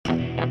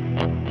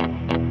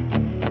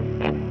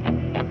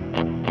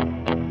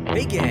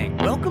Hey gang,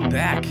 welcome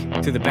back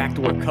to the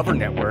Backdoor Cover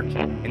Network,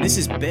 and this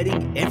is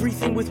Betting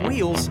Everything with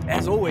Wheels.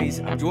 As always,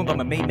 I'm joined by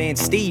my main man,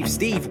 Steve.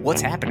 Steve,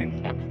 what's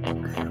happening?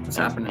 What's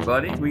happening,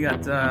 buddy? We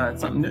got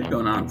something new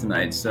going on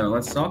tonight, so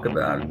let's talk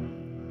about it.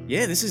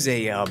 Yeah, this is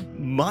a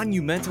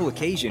monumental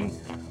occasion.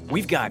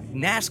 We've got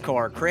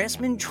NASCAR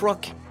Craftsman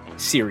Truck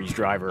Series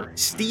driver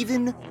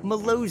Stephen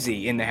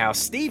Mallozi in the house.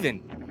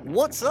 Stephen,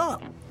 what's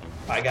up?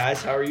 Hi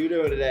guys, how are you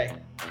doing today?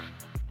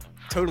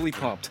 Totally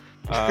pumped.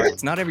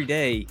 It's not every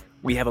day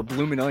we have a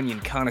bloomin' onion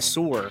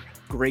connoisseur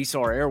grace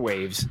our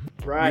airwaves.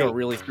 Right. We are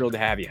really thrilled to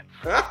have you.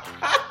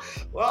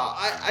 Well,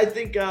 I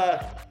think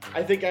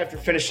after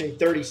finishing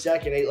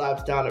 32nd, 8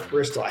 laps down at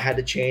Bristol, I had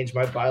to change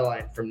my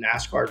byline from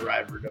NASCAR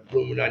driver to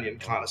bloomin' onion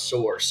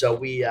connoisseur. So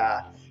we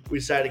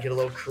decided to get a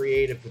little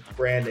creative with the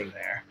branding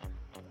there.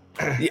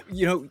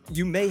 You know,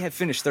 you may have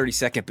finished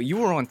 32nd, but you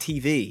were on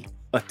TV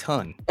a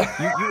ton.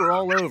 You were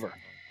all over.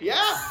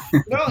 Yeah.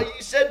 No,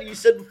 you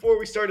said before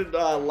we started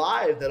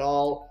live that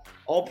all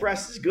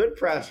press is good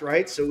press,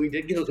 right? So we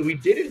did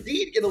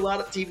indeed get a lot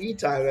of TV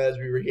time as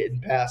we were hitting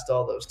past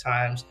all those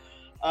times.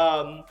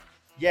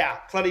 Yeah,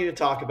 plenty to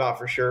talk about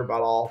for sure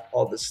about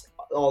all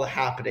the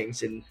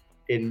happenings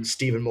in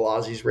Stephen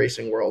Mallozi's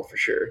racing world for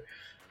sure.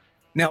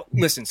 Now,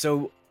 listen.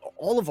 So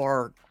all of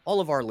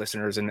our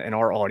listeners and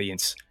our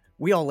audience,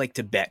 we all like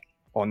to bet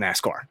on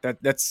NASCAR.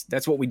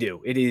 That's what we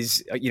do. It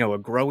is a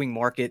growing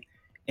market,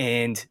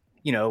 and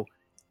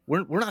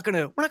we're not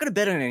gonna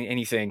bet on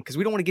anything because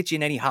we don't want to get you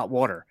in any hot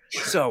water.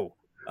 So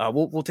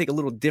we'll take a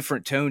little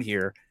different tone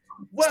here.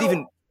 Well,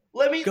 Stephen,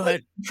 let me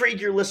ahead.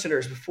 intrigue your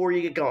listeners before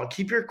you get going.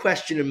 Keep your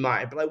question in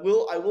mind, but I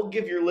will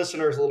give your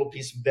listeners a little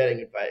piece of betting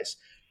advice.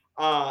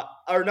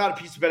 Or not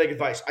a piece of betting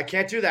advice. I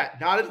can't do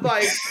that. Not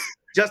advice,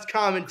 just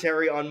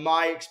commentary on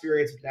my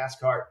experience with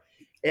NASCAR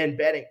and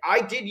betting.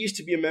 I did used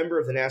to be a member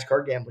of the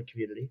NASCAR gambling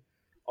community.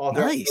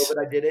 Nice.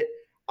 I did it.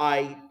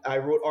 I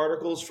wrote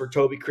articles for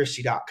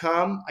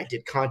TobyChristie.com. I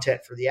did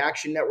content for the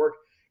Action Network.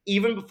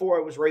 Even before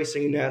I was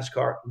racing in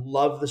NASCAR,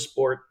 loved the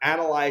sport,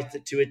 analyzed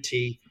it to a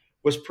T,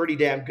 was pretty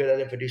damn good at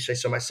it, if I do say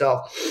so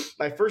myself.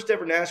 My first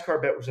ever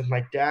NASCAR bet was with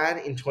my dad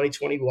in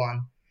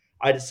 2021.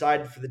 I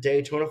decided for the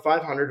Daytona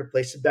 500 to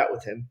place a bet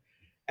with him,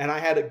 and I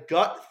had a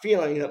gut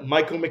feeling that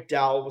Michael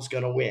McDowell was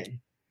going to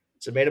win.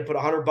 So I made him put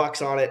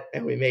 $100 on it,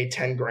 and we made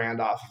 10 grand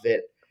off of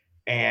it.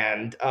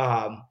 And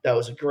that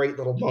was a great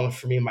little moment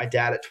for me and my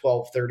dad at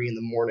 12:30 in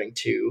the morning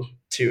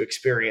to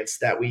experience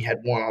that we had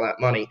won all that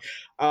money.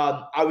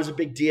 I was a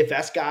big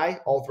DFS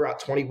guy all throughout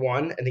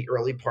 21 and the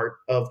early part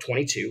of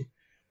 22.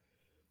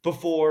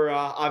 Before,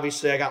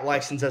 obviously, I got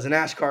licensed as a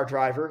NASCAR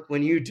driver.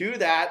 When you do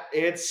that,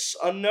 it's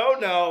a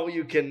no-no.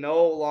 You can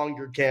no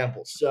longer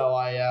gamble. So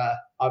I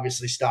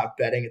obviously stopped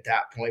betting at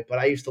that point. But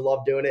I used to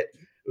love doing it.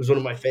 It was one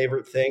of my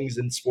favorite things,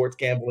 and sports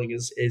gambling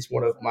is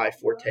one of my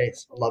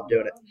fortes. I love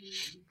doing it.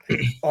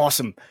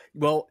 Awesome.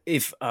 Well,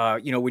 if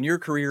when your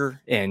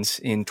career ends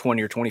in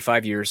 20 or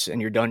 25 years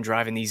and you're done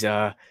driving these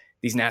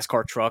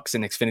NASCAR trucks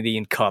and Xfinity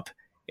and Cup,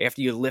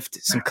 after you lift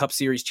some Cup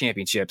Series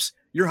championships,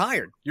 you're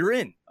hired. You're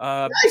in.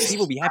 Nice. Steve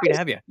will be happy to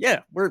have you.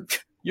 Yeah,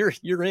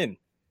 you're in.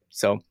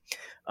 So,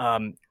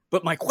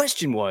 but my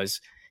question was,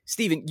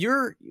 Stephen,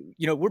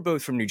 we're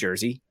both from New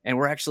Jersey, and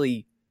we're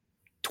actually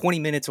 20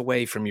 minutes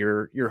away from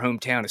your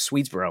hometown of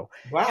Swedesboro.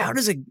 Wow. How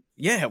does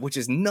which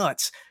is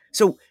nuts.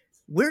 So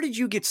where did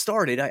you get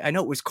started? I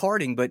know it was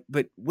karting,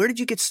 but where did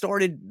you get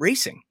started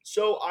racing?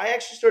 So I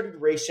actually started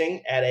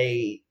racing at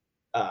a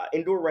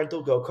indoor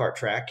rental go-kart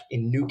track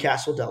in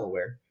Newcastle,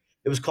 Delaware.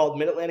 It was called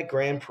Mid-Atlantic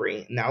Grand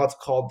Prix. Now it's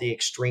called the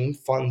Extreme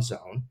Fun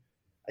Zone,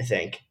 I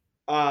think.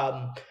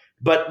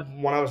 But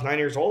when I was 9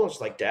 years old, I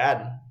was like,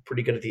 Dad,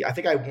 pretty good at I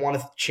think I won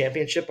a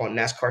championship on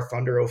NASCAR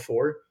Thunder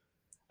 04.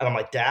 And I'm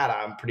like, Dad,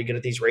 I'm pretty good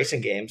at these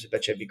racing games. I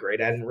bet you I'd be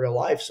great at it in real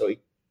life. So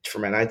for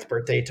my 9th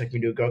birthday, he took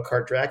me to a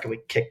go-kart track and we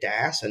kicked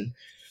ass. And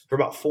for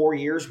about 4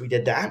 years, we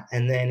did that.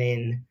 And then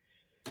in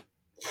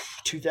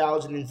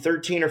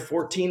 2013 or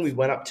 14, we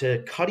went up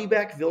to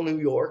Cuddybeckville, New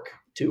York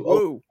to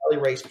Oak Valley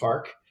Race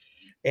Park.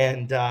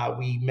 And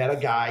we met a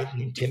guy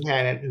named Tim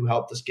Hannon who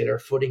helped us get our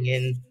footing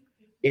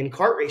in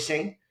kart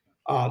racing,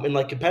 in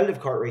like competitive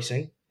kart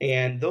racing.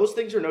 And those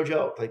things are no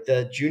joke. Like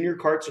the junior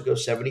karts will go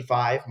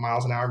 75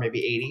 miles an hour, maybe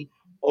 80.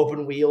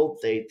 Open wheel,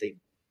 they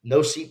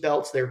no seat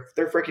belts. They're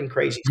freaking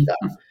crazy stuff.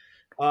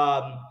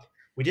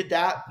 We did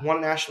that, won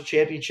a national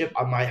championship.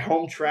 On my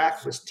home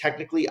track was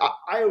technically,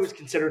 I always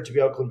considered it to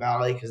be Oakland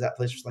Valley because that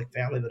place was like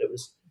family, but it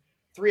was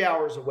 3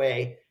 hours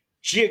away.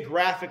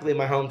 Geographically,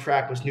 my home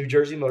track was New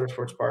Jersey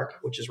Motorsports Park,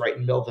 which is right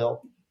in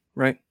Millville.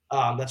 Right.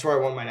 That's where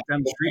I won my national.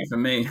 Down the street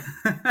from me.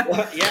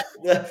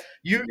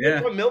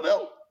 You're from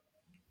Millville?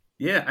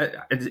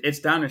 Yeah, it's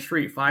down the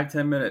street,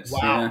 5-10 minutes.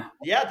 Wow.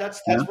 Yeah,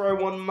 that's where I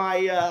won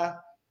my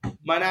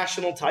my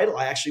national title.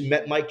 I actually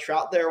met Mike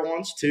Trout there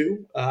once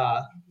too.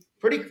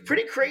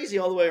 Pretty crazy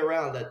all the way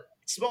around. That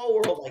small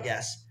world, I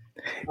guess.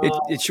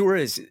 It sure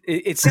is.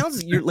 It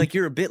sounds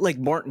you're a bit like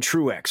Martin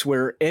Truex,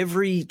 where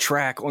every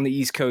track on the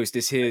East Coast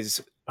is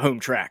his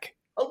home track.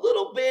 A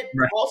little bit,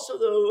 right. Also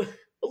though,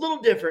 a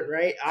little different,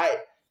 right?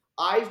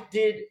 I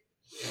did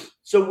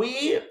So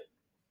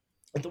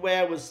the way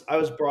I was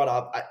brought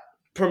up,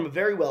 from a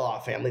very well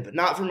off family, but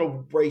not from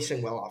a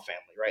racing well off family,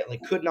 right?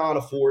 Like could not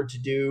afford to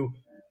do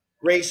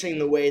racing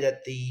the way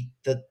that the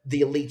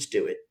elites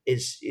do it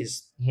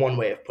is one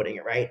way of putting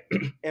it, right?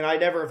 And I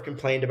never have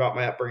complained about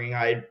my upbringing.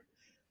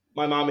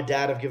 My mom and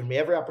dad have given me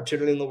every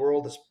opportunity in the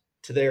world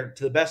to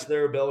the best of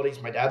their abilities.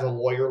 My dad's a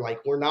lawyer.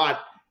 Like we're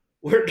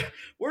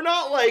we're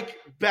not like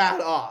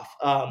bad off.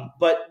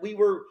 But we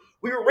were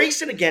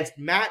racing against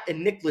Matt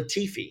and Nick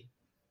Latifi.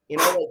 You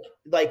know,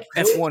 like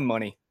F1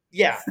 money.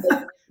 yeah,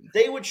 like,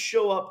 they would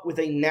show up with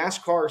a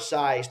NASCAR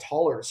sized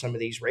hauler to some of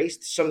these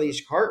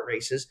kart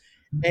races,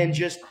 and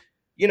just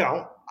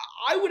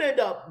I would end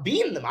up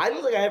beating them. I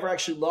don't think I ever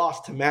actually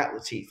lost to Matt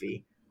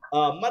Latifi.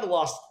 Might have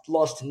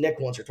lost to Nick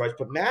once or twice,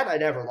 but Matt I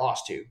never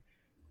lost to.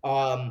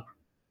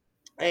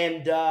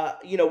 And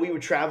we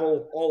would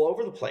travel all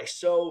over the place.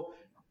 So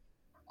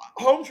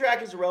home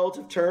track is a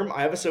relative term.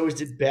 I always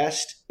did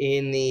best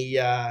in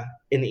the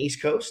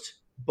East Coast,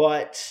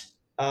 but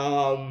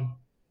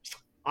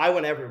I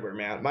went everywhere,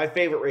 man. My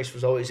favorite race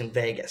was always in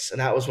Vegas,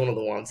 and that was one of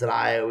the ones that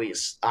I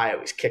always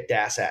kicked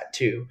ass at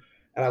too.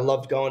 And I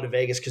loved going to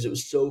Vegas because it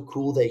was so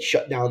cool. They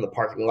shut down the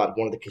parking lot of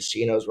one of the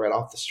casinos right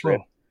off the strip.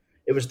 Oh.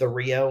 It was the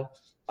Rio,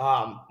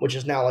 which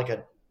is now like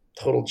a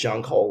total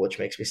junk hole, which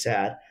makes me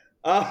sad.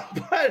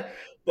 But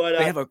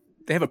they have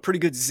a pretty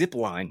good zip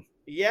line.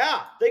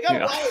 Yeah, they've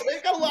got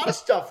a lot of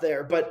stuff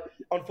there. But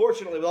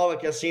unfortunately, with all the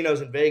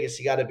casinos in Vegas,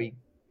 you got to be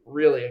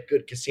really a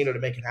good casino to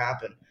make it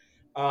happen.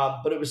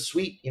 But it was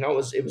sweet, it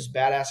was a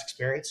badass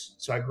experience.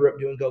 So I grew up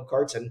doing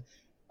go-karts, and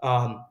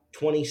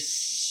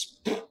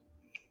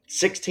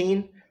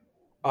 2017,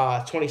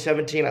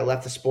 I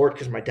left the sport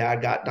because my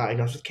dad got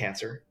diagnosed with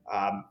cancer,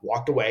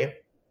 walked away,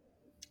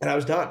 and I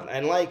was done.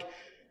 And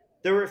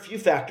there were a few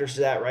factors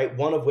to that, right?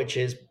 One of which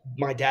is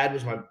my dad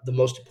was the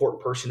most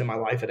important person in my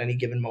life at any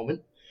given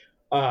moment.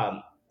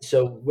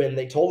 So when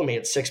they told me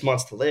it's 6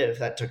 months to live,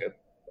 that took a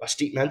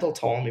steep mental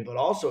toll on me. But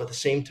also at the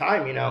same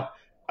time,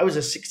 I was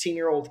a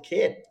 16-year-old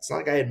kid. It's not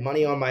like I had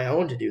money on my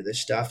own to do this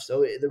stuff.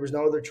 So there was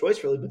no other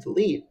choice really but to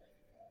leave.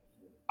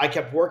 I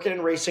kept working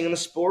and racing in the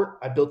sport.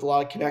 I built a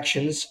lot of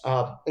connections,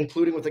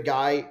 including with a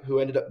guy who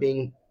ended up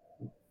being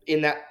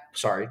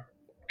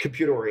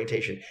computer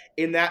orientation.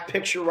 In that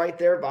picture right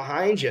there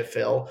behind you,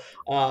 Phil,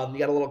 you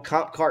got a little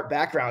comp kart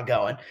background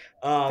going.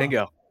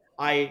 Bingo.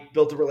 I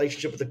built a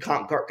relationship with the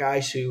comp kart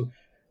guys who,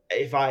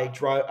 if I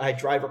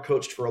driver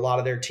coached for a lot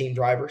of their team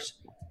drivers.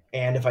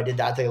 And if I did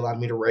that, they allowed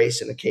me to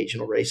race in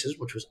occasional races,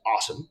 which was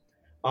awesome.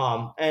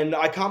 And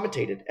I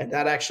commentated, and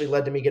that actually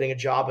led to me getting a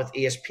job with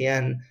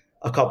ESPN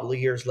a couple of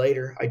years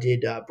later. I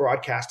did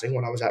broadcasting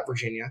when I was at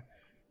Virginia.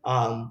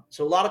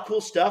 So a lot of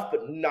cool stuff,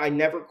 but I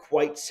never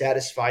quite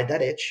satisfied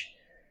that itch.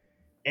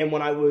 And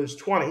when I was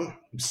 20,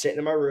 I'm sitting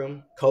in my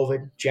room,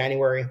 COVID,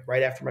 January,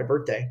 right after my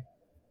birthday,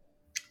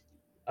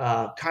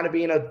 kind of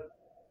being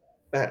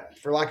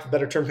for lack of a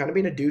better term, kind of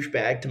being a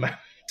douchebag to my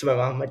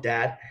mom and my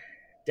dad.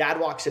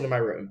 Dad walks into my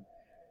room,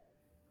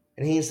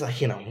 and he's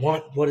like,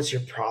 what is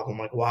your problem?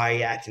 Like, why are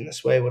you acting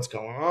this way? What's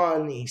going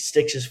on? He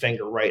sticks his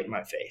finger right in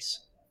my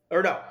face.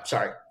 Or no,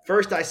 sorry.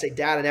 First I say,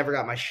 Dad, I never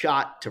got my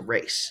shot to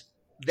race.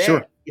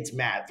 Then He gets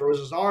mad, throws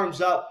his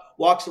arms up,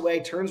 walks away,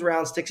 turns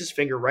around, sticks his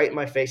finger right in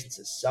my face and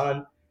says,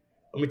 son,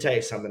 let me tell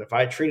you something. If I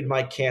had treated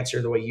my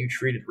cancer the way you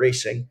treated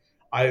racing,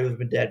 I would have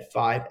been dead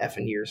 5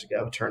 effing years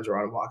ago. Turns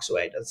around and walks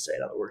away. Doesn't say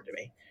another word to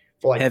me.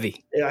 For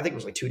heavy. I think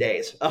it was 2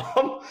 days.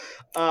 So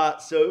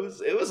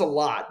it was a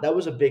lot. That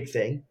was a big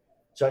thing.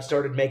 So I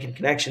started making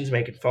connections,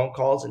 making phone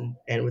calls, and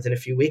within a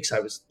few weeks, I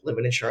was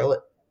living in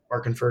Charlotte,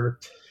 working for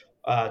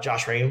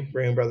Josh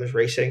Raym Brothers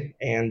Racing,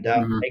 and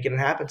making it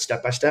happen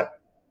step by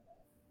step.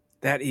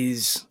 That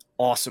is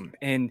awesome.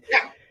 And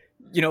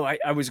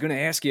I was going to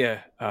ask you,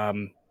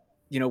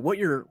 what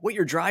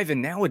you're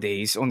driving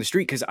nowadays on the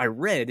street, because I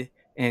read,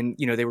 and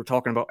they were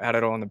talking about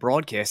it on the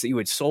broadcast that you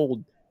had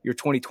sold your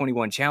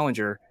 2021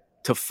 Challenger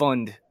to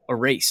fund a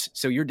race.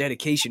 So your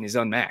dedication is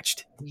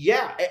unmatched.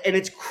 Yeah, and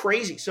it's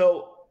crazy.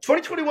 So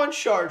 2021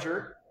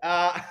 Charger.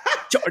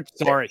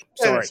 Sorry.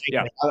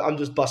 Yeah, I'm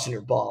just busting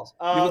your balls.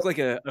 You look like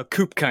a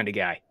coupe kind of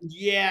guy.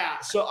 Yeah.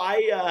 So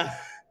I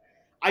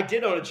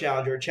did own a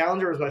Challenger. A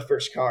Challenger was my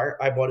first car.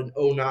 I bought an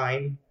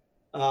 09.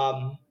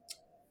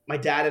 My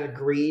dad had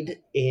agreed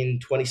in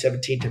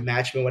 2017 to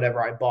match me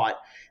whatever I bought.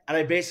 And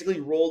I basically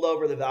rolled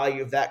over the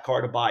value of that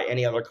car to buy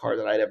any other car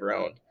that I'd ever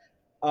owned.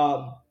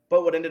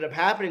 But what ended up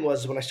happening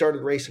was when I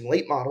started racing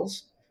late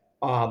models,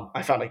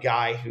 I found a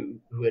guy who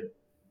had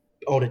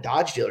owned a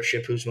Dodge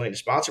dealership who was willing to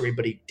sponsor me,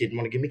 but he didn't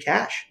want to give me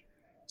cash.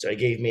 So he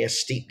gave me a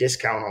steep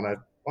discount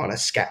on a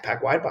Scat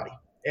Pack wide body.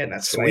 And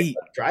that's the way I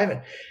started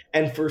driving.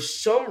 And for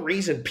some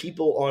reason,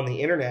 people on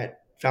the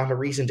internet found a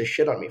reason to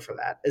shit on me for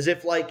that.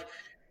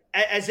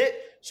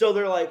 So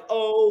they're like,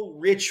 oh,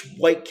 rich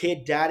white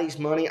kid, daddy's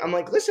money. I'm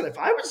like, listen, if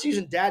I was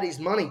using daddy's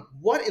money,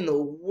 what in the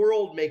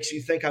world makes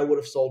you think I would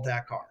have sold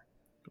that car?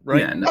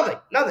 Right? Yeah,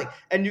 nothing.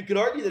 And you could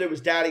argue that it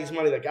was daddy's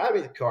money that got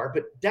me the car,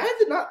 but dad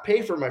did not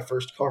pay for my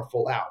first car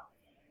full out.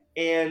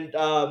 And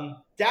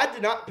dad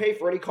did not pay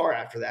for any car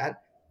after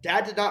that.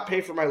 Dad did not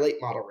pay for my late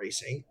model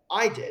racing.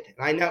 I did.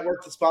 And I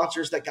networked with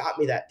sponsors that got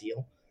me that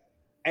deal.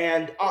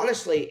 And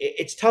honestly,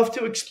 it's tough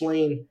to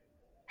explain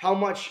how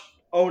much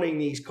owning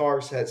these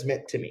cars has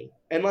meant to me.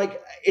 And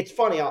like, it's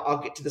funny, I'll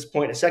get to this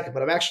point in a second,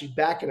 but I'm actually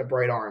back in a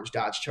bright orange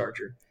Dodge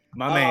Charger.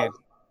 My man.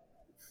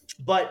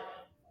 But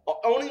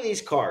owning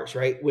these cars,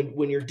 right?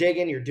 When you're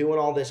digging, you're doing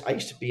all this. I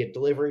used to be a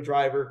delivery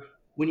driver.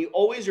 When you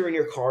always are in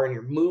your car and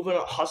you're moving,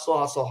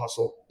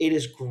 hustle, it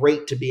is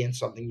great to be in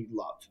something you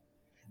love.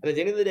 And at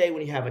the end of the day,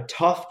 when you have a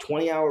tough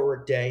 20-hour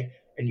work day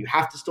and you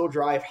have to still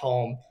drive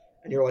home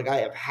and you're like, I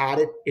have had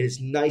it, it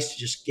is nice to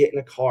just get in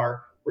a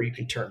car where you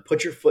can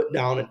put your foot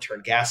down and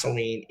turn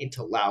gasoline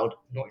into loud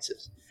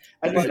noises.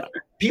 And like,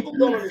 people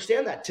don't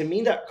understand that. To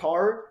me, that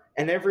car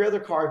and every other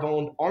car I've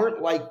owned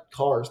aren't like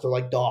cars. They're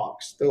like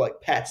dogs. They're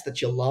like pets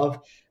that you love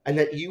and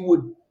that you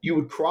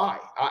would cry.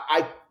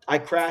 I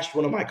crashed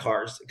one of my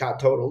cars. It got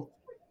totaled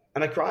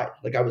and I cried.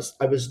 Like I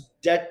was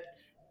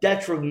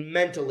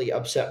detrimentally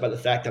upset by the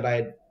fact that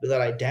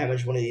I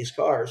damaged one of these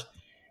cars.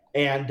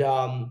 And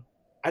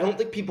I don't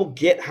think people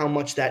get how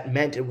much that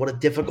meant and what a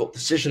difficult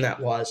decision that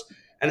was.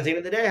 And at the end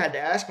of the day, I had to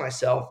ask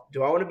myself,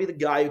 do I want to be the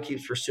guy who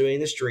keeps pursuing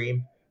this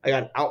dream? I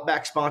got an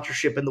Outback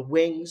sponsorship in the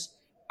wings.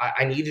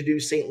 I need to do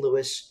St.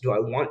 Louis. Do I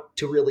want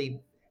to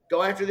really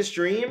go after this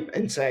dream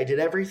and say I did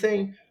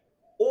everything?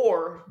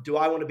 Or do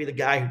I want to be the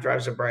guy who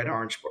drives a bright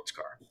orange sports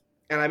car?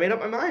 And I made up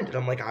my mind. And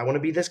I'm like, I want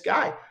to be this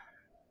guy.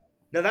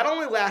 Now, that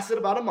only lasted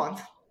about a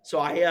month. So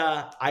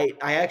I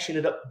actually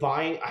ended up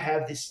buying – I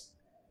have this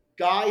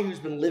guy who's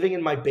been living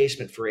in my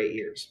basement for 8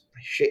 years. I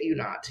shit you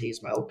not.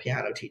 He's my old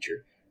piano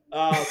teacher.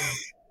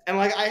 And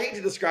like, I hate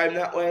to describe him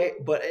that way,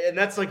 and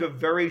that's like a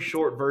very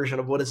short version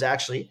of what is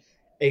actually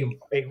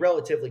a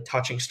relatively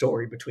touching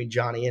story between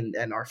Johnny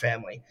and our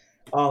family.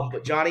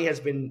 But Johnny has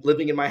been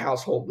living in my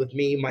household with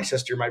me, my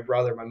sister, my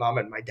brother, my mom,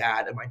 and my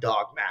dad, and my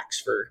dog, Max,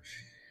 for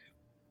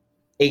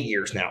 8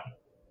 years now,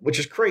 which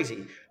is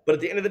crazy. But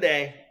at the end of the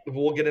day,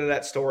 we'll get into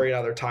that story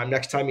another time.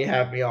 Next time you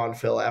have me on,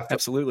 Phil, after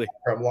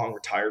I'm long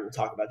retired, we'll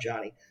talk about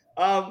Johnny.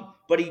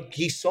 But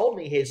he sold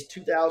me his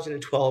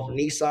 2012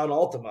 Nissan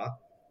Altima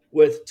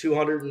with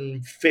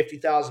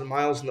 250,000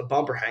 miles in the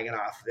bumper hanging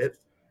off of it,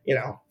 you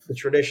know, the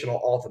traditional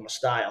Altima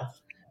style,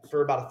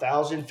 for about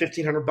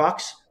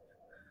 $1,500.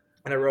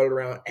 And I rode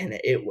around, and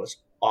it was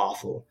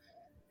awful.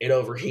 It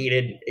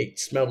overheated. It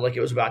smelled like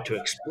it was about to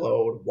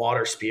explode.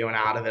 Water spewing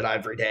out of it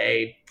every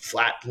day.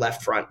 Flat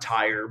left front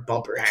tire,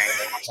 bumper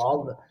hanging,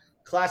 all the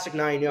classic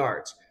 9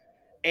 yards.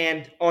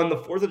 And on the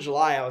 4th of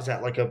July, I was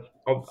at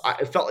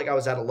I felt like I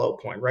was at a low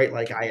point, right?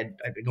 Like I'd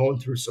been going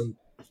through some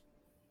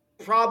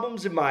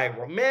problems in my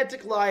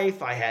romantic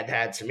life. I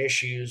had some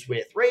issues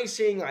with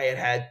racing. I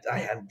had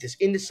this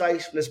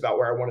indecisiveness about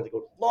where I wanted to go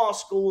to law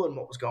school and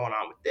what was going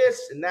on with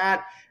this and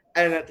that.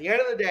 And at the end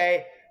of the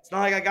day, it's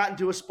not like I got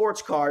into a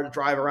sports car to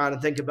drive around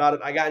and think about it.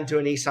 I got into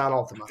a Nissan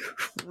Altima.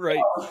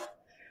 Right.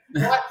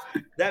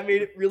 That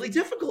made it really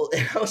difficult.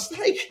 And I was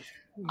like,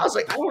 I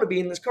don't want to be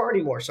in this car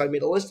anymore. So I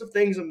made a list of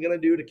things I'm going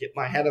to do to get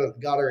my head out of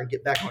the gutter and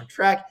get back on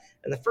track.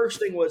 And the first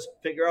thing was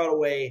figure out a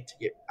way to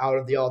get out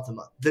of the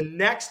Altima. The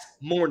next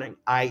morning,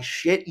 I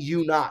shit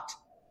you not,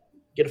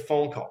 get a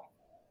phone call.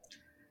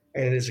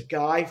 And it is a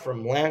guy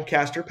from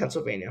Lancaster,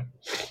 Pennsylvania,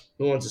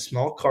 who owns a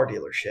small car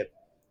dealership,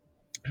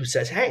 who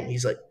says, hey,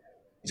 he's like,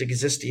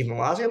 is this Stephen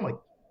Mallozi? I'm like,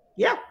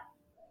 yeah,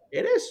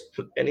 it is.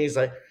 And he's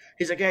like,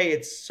 hey,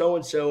 it's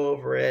so-and-so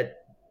over at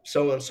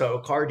so-and-so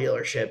car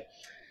dealership.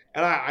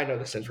 And I know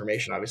this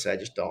information. Obviously, I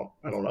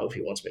don't know if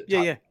he wants me to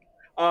talk. Yeah.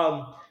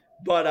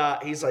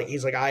 But he's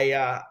like,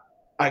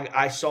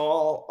 I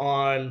saw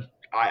on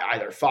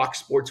either Fox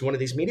Sports or one of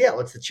these media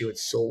outlets that you had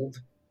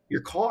sold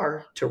your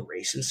car to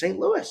race in St.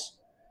 Louis.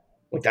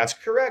 Like, that's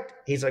correct.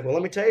 He's like, well,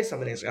 let me tell you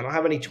something. He's like, I don't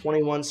have any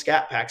 21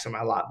 Scat Packs on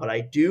my lot, but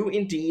I do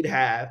indeed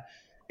have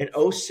an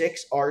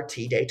 06 RT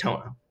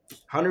Daytona.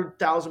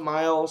 100,000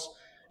 miles.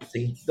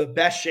 The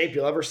best shape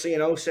you'll ever see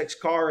an 06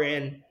 car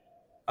in.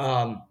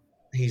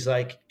 He's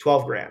like,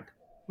 12 grand.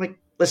 I'm like,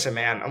 listen,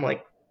 man. I'm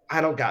like, I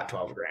don't got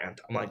 12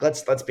 grand. I'm like,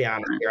 let's be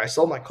honest here. I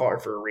sold my car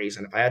for a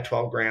reason. If I had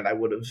 12 grand, I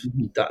would have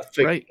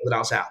figured something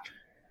else out.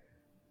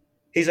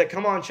 He's like,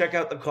 come on, check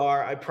out the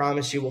car. I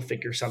promise you we'll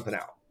figure something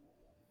out.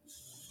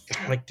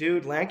 I'm like,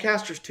 dude,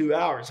 Lancaster's 2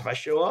 hours. If I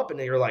show up and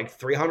you're like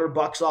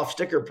 $300 off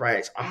sticker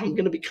price, I'm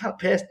going to be kind of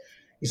pissed.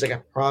 He's like,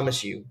 I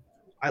promise you,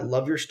 I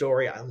love your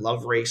story. I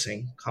love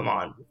racing. Come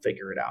on, we'll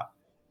figure it out.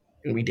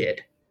 And we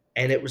did.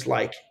 And it was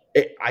like,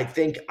 I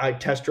think I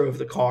test drove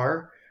the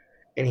car,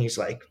 and he's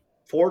like,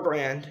 $4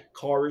 grand,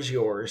 car is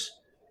yours.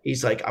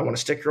 He's like, I want a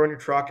sticker on your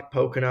truck at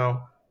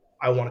Pocono.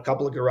 I want a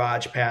couple of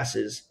garage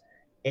passes,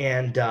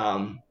 and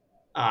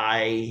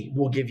I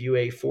will give you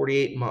a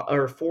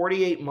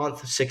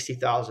 48-month,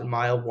 60,000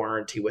 mile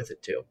warranty with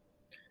it too.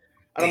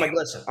 And I'm like,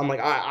 listen,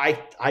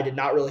 I did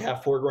not really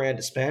have $4 grand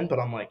to spend, but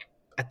I'm like,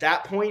 at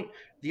that point,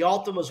 the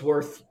Altima's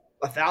worth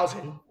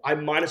 $1,000. I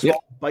might as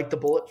well bite the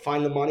bullet,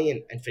 find the money,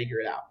 and figure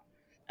it out.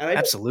 And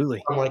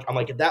Absolutely. I'm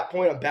like, at that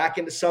point, I'm back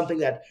into something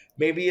that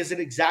maybe isn't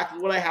exactly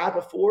what I had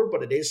before,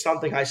 but it is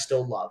something I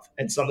still love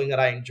and something that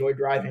I enjoy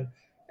driving.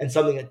 and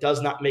something that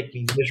does not make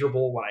me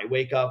miserable when I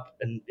wake up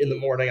and in the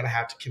morning and I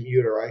have to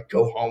commute or I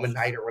go home at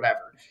night or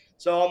whatever.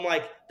 So I'm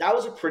like, that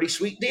was a pretty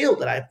sweet deal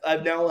that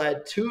I've now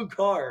had 2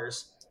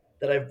 cars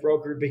that I've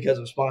brokered because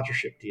of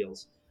sponsorship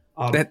deals.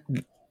 That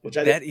Which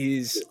I that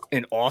is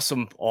an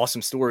awesome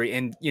story.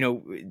 And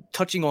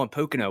touching on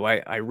Pocono,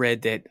 I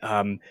read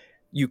that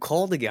you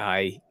called a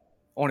guy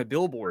on a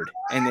billboard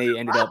and they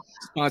ended up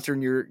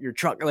sponsoring your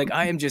truck. Like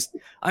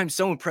I'm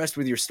so impressed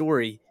with your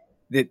story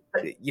that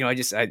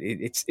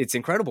it's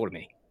incredible to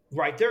me.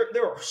 Right.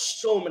 There are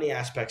so many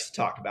aspects to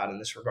talk about in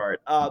this regard.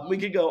 We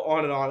could go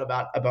on and on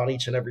about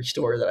each and every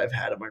story that I've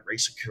had in my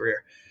racing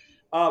career.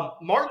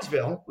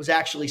 Martinsville was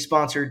actually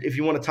sponsored, if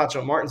you want to touch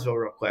on Martinsville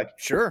real quick.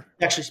 Sure.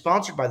 Actually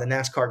sponsored by the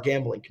NASCAR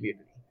gambling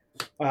community.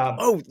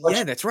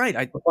 That's right.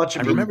 I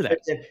remember that.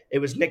 It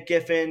was Nick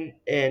Giffen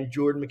and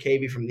Jordan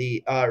McCavey from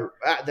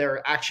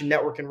their Action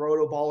Network and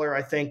Rotoballer,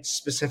 I think,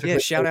 specifically. Yeah,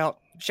 shout out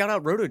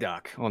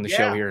Rotodoc on the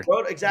show here.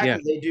 Exactly. Yeah.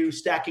 They do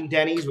Stacking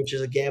Denny's, which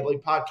is a gambling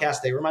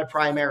podcast. They were my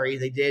primary.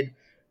 They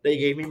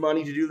gave me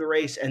money to do the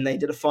race, and they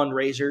did a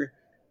fundraiser.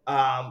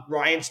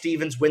 Ryan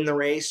Stevens Win the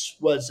Race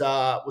was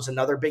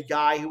another big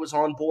guy who was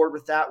on board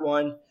with that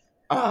one.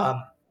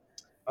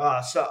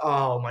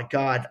 Oh my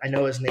God, I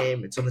know his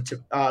name. It's on the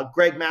tip.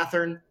 Greg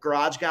Mathern,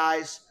 Garage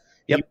Guys.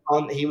 Yep.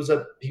 He was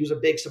a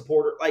big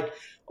supporter, like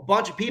a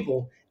bunch of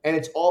people, and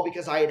it's all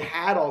because I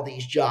had all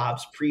these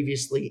jobs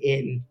previously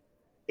in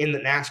the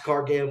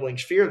NASCAR gambling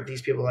sphere that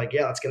these people were like,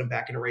 yeah, let's get him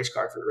back in a race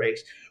car for the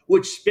race,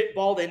 which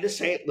spitballed into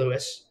St.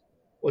 Louis,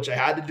 which I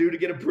had to do to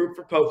get approved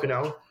for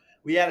Pocono.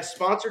 We had a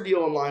sponsor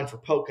deal in line for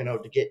Pocono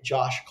to get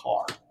Josh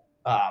Carr.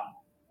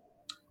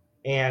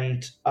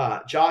 And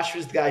Josh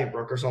was the guy who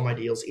brokers all my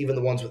deals, even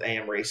the ones with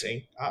AM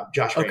Racing.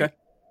 Josh. Okay. Raymond.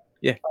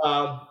 Yeah.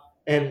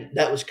 And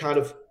that was kind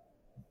of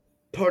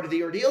part of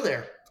the ordeal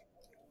there.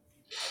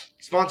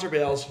 Sponsor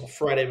bails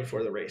Friday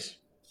before the race.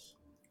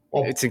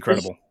 Well, it's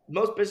incredible.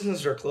 Most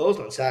businesses are closed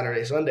on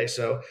Saturday, Sunday,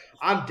 so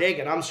I'm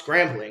digging. I'm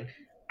scrambling.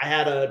 I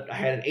had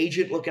an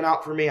agent looking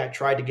out for me. I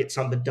tried to get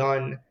something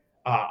done.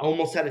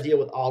 Almost had a deal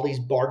with Ollie's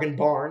Bargain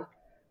Barn.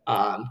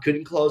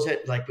 Couldn't close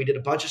it. Like, we did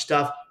a bunch of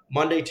stuff.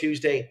 Monday,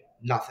 Tuesday,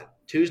 nothing.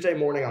 Tuesday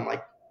morning, I'm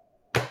like,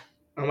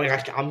 I'm going to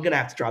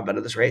have to drop out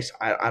of this race.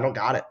 I don't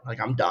got it. Like,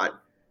 I'm done.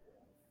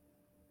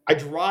 I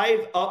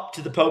drive up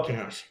to the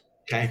Poconos,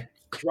 okay?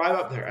 Drive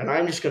up there, and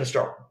I'm just going to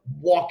start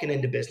walking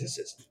into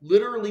businesses.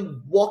 Literally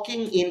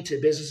walking into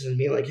businesses and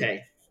being like,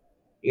 hey,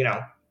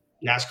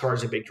 NASCAR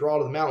is a big draw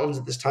to the mountains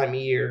at this time of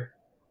year.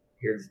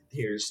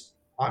 Here's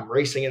I'm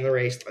racing in the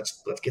race.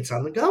 Let's get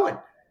something going.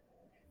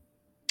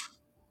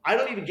 I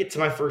don't even get to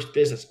my first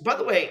business. By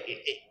the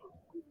way,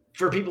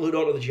 for people who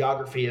don't know the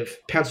geography of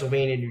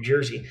Pennsylvania and New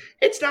Jersey,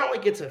 it's not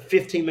like it's a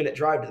 15-minute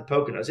drive to the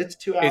Poconos. It's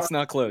 2 hours. It's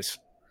not close.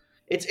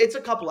 It's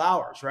a couple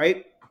hours,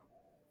 right?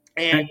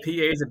 And PA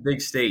is a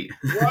big state.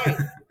 Right.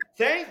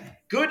 Thank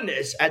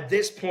goodness at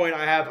this point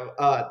I have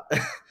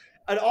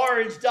an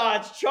orange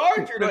Dodge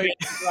Charger to be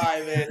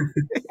driving.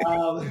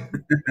 So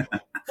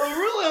it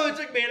really only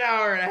took me an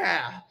hour and a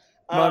half.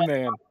 My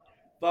man.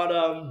 But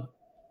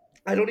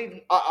I don't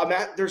even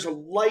there's a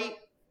light.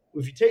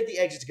 If you take the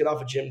exit to get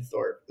off of Jim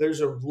Thorpe, there's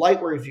a light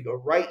where if you go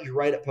right, you're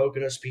right at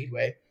Pocono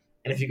Speedway.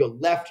 And if you go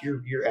left,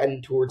 you're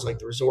heading towards like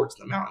the resorts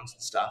and the mountains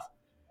and stuff.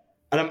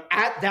 And I'm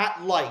at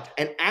that light.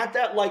 And at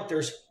that light,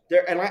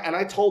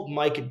 I told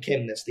Mike and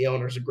Kim this, the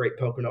owners of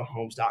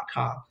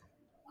GreatPoconoHomes.com.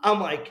 I'm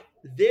like,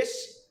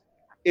 this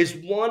is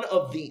one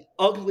of the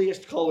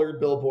ugliest colored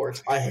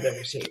billboards I have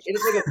ever seen. It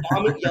is like a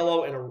vomit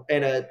yellow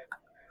and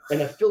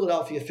a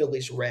Philadelphia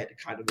Phillies red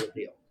kind of a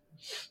deal.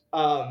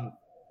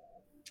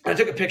 I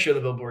took a picture of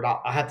the billboard.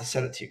 I'll have to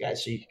send it to you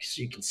guys so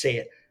you can see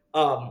it.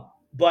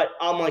 But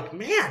I'm like,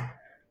 man,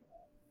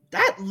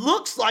 that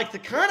looks like the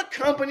kind of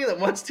company that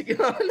wants to get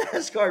on a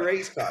NASCAR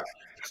race car.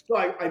 So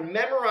I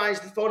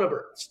memorized the phone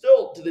number.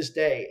 Still to this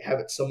day have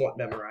it somewhat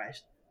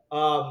memorized.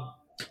 I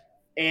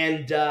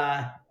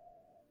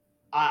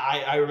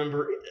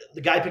remember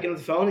the guy picking up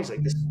the phone. He's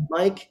like, "This is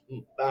Mike."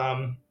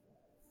 And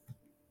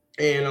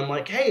I'm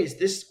like, "Hey, is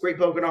this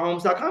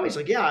GreatPoconoHomes.com?" He's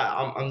like,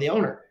 "Yeah, I'm the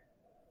owner."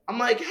 I'm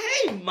like,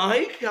 "Hey,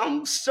 Mike,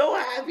 I'm so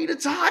happy to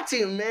talk to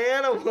you,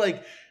 man." I'm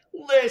like,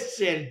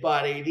 "Listen,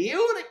 buddy, do you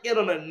want to get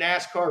on a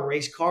NASCAR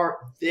race car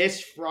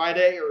this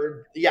Friday?"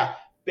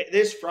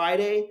 This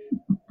Friday.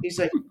 He's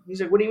like,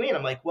 "What do you mean?"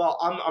 I'm like, "Well,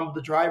 I'm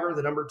the driver of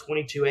the number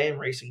 22A. I'm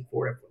racing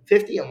Ford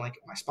F-150. I'm like,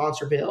 my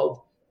sponsor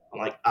build. I'm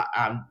like,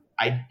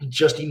 I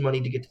just need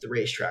money to get to the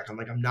racetrack. I'm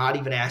like, I'm not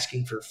even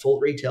asking for full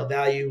retail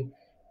value.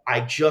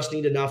 I just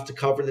need enough to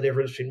cover the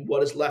difference between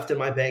what is left in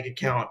my bank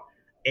account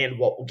and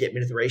what will get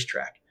me to the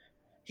racetrack."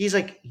 He's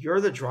like,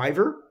 "You're the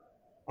driver?"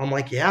 I'm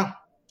like, "Yeah."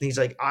 He's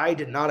like, "I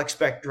did not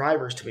expect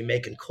drivers to be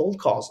making cold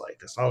calls like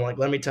this." I'm like,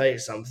 "Let me tell you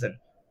something.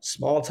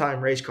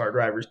 Small-time race car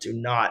drivers do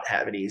not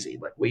have it easy.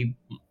 Like, we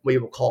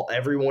will call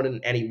everyone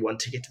and anyone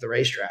to get to the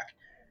racetrack."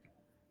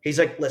 He's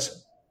like,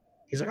 "Listen."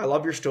 He's like, "I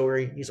love your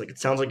story." He's like, "It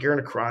sounds like you're in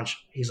a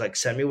crunch." He's like,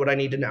 "Send me what I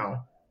need to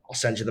know. I'll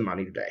send you the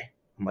money today."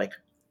 I'm like,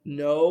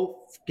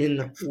 No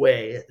fucking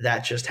way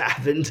that just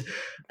happened.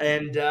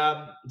 And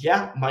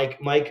Mike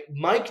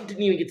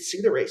didn't even get to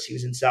see the race. He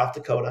was in South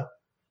Dakota.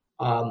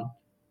 Um,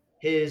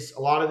 a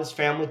lot of his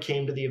family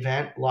came to the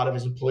event. A lot of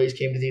his employees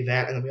came to the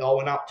event, and then we all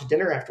went out to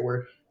dinner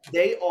afterward.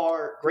 They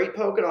are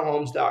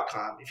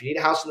greatpoconohomes.com. If you need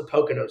a house in the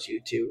Poconos,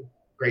 you too,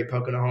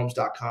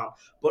 greatpoconohomes.com.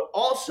 But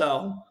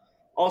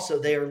also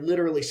they are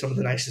literally some of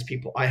the nicest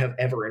people I have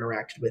ever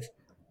interacted with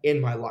in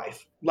my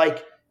life.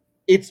 Like,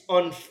 it's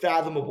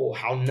unfathomable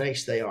how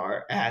nice they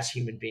are as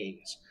human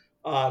beings.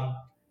 Um,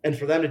 and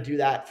for them to do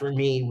that for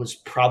me was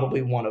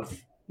probably one of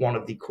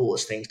the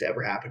coolest things to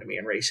ever happen to me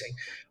in racing.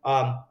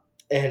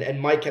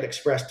 And Mike had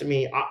expressed to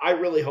me, I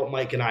really hope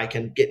Mike and I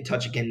can get in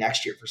touch again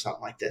next year for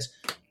something like this,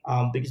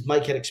 because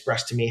Mike had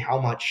expressed to me how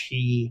much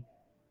he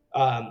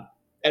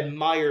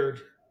admired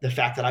the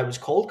fact that I was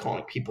cold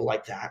calling people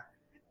like that.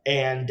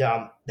 And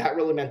that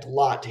really meant a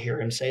lot to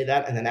hear him say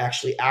that and then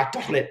actually act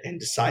on it and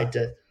decide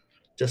to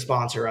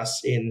sponsor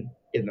us in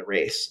the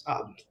race.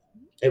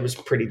 It was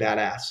pretty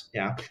badass.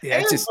 Yeah. Yeah,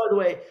 And by the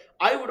way,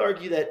 I would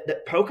argue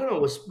that Pocono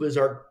was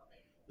our,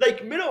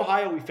 like,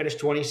 Mid-Ohio, we finished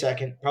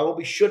 22nd.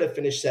 Probably should have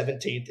finished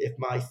 17th if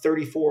my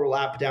 34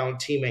 lap down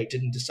teammate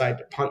didn't decide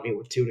to punt me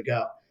with 2 to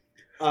go.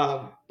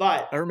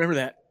 But I remember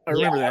that. I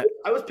remember that.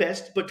 I was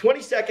pissed. But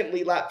 22nd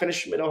lead lap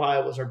finish in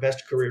Mid-Ohio was our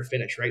best career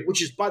finish, right?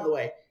 Which is, by the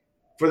way,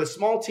 for the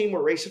small team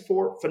we're racing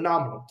for,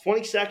 phenomenal.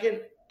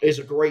 22nd is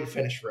a great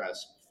finish for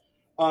us.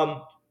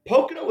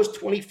 Pocono was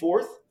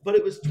 24th, but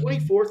it was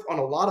 24th on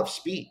a lot of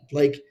speed.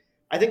 Like,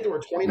 I think there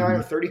were 29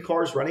 or 30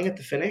 cars running at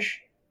the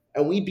finish,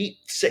 and we beat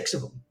 6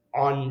 of them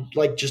on,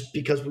 like, just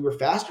because we were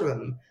faster than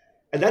them.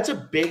 And that's a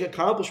big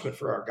accomplishment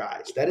for our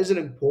guys. That is an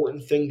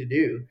important thing to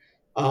do,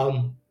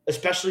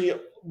 especially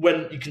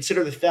when you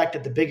consider the fact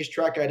that the biggest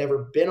track I'd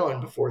ever been on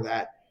before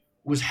that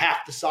was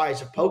half the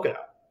size of Pocono.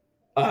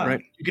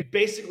 Right. You could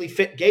basically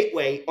fit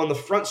Gateway on the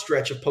front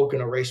stretch of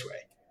Pocono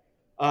Raceway.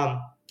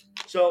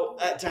 So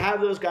to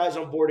have those guys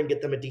on board and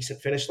get them a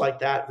decent finish like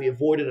that, we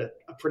avoided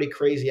a pretty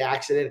crazy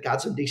accident,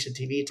 got some decent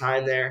TV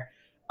time there.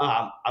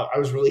 I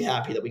was really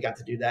happy that we got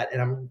to do that,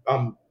 and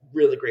I'm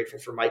really grateful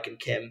for Mike and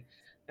Kim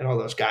and all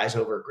those guys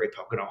over at Great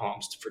Pocono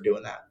Homes for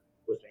doing that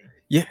with me.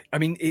 Yeah, I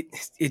mean,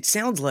 it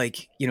sounds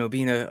like,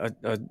 being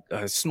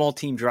a small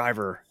team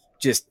driver,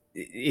 just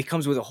it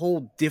comes with a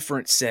whole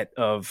different set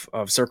of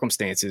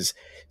circumstances.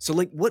 So,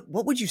 like, what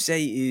would you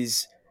say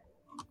is,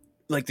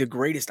 like, the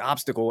greatest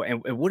obstacle,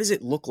 and what does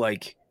it look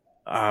like,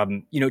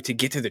 to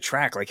get to the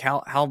track? Like,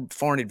 how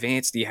far in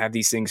advance do you have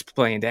these things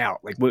planned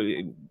out? Like, what,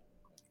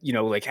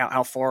 like,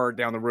 how far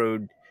down the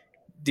road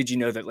did you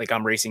know that, like,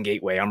 I'm racing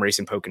Gateway, I'm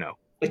racing Pocono?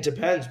 It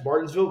depends.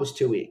 Martinsville was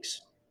 2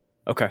 weeks.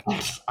 Okay.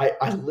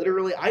 I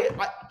literally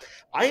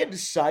I had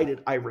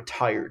decided I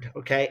retired.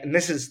 Okay, and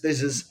this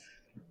is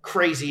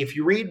crazy. If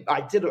you read,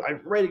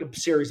 I'm writing a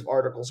series of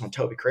articles on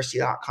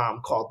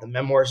TobyChristie.com called "The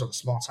Memoirs of a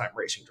Small Time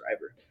Racing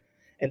Driver."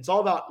 And it's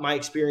all about my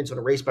experience on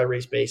a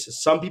race-by-race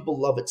basis. Some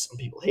people love it. Some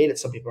people hate it.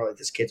 Some people are like,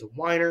 this kid's a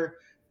whiner.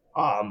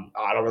 I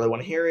don't really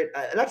want to hear it.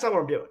 And that's not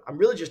what I'm doing. I'm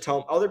really just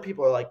telling other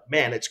people are like,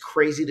 man, it's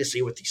crazy to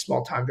see what these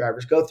small-time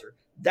drivers go through.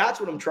 That's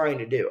what I'm trying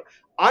to do.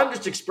 I'm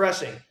just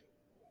expressing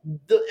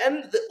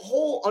the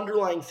whole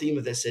underlying theme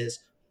of this is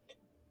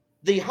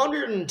the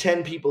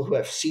 110 people who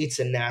have seats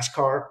in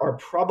NASCAR are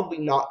probably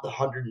not the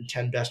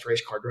 110 best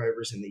race car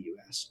drivers in the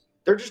U.S.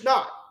 They're just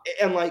not.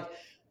 And, like,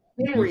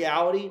 in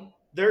reality,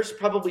 there's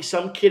probably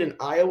some kid in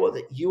Iowa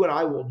that you and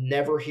I will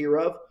never hear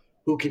of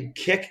who can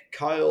kick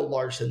Kyle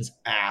Larson's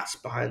ass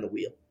behind the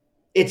wheel.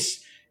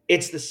 It's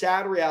the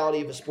sad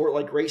reality of a sport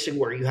like racing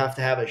where you have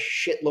to have a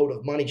shitload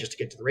of money just to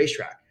get to the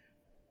racetrack.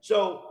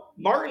 So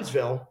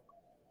Martinsville,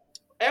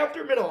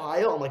 after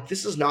Mid-Ohio, I'm like,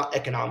 this is not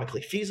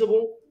economically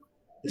feasible.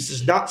 This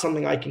is not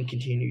something I can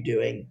continue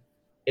doing.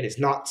 It is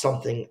not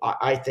something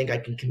I think I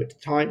can commit the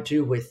time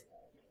to with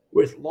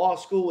law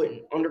school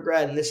and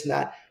undergrad and this and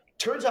that.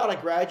 Turns out I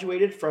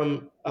graduated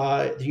from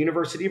the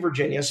University of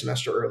Virginia a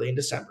semester early in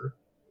December.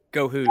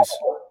 Go Hoos.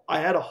 I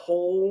had a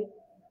whole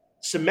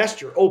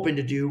semester open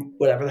to do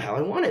whatever the hell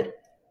I wanted.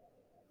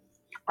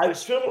 I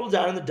was feeling a little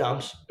down in the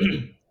dumps.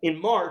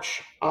 In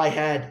March, I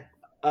had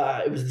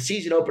it was the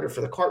season opener for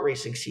the kart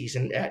racing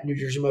season at New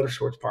Jersey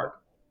Motorsports Park.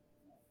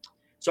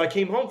 So I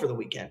came home for the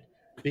weekend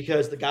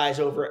because the guys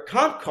over at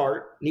Comp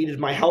Kart needed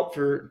my help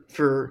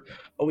for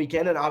a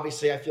weekend, and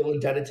obviously I feel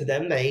indebted to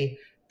them. They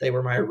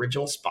were my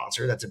original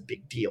sponsor. That's a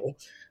big deal.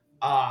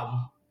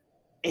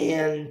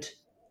 And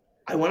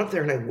I went up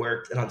there and I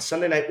worked. And on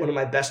Sunday night, one of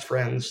my best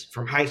friends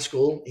from high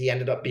school, he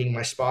ended up being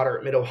my spotter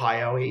at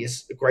Mid-Ohio.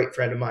 He's a great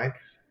friend of mine.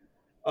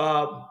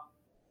 Called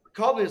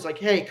me and was like,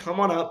 hey, come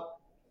on up.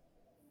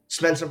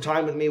 Spend some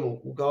time with me. We'll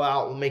go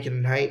out. We'll make it a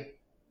night.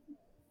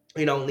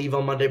 Leave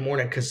on Monday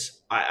morning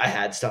because I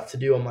had stuff to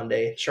do on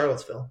Monday in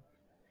Charlottesville.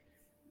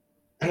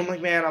 And I'm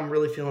like, man, I'm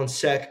really feeling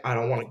sick. I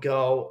don't want to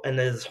go. And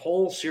then this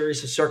whole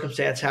series of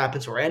circumstance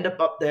happens where I end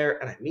up there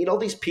and I meet all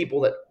these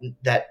people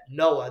that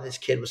Noah, this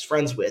kid, was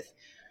friends with,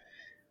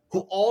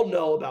 who all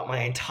know about my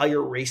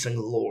entire racing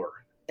lore.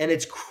 And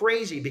it's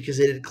crazy because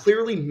it had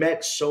clearly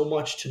meant so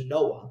much to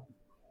Noah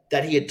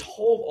that he had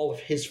told all of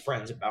his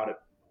friends about it.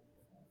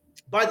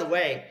 By the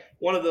way,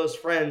 one of those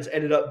friends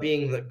ended up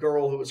being the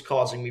girl who was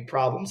causing me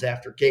problems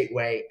after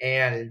Gateway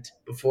and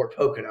before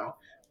Pocono.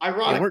 Yeah,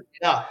 Ironically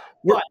enough,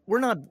 but we're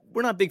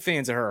not big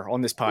fans of her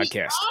on this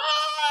podcast.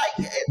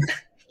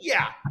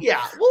 yeah.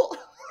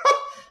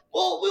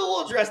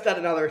 We'll address that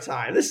another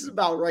time. This is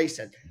about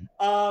racing.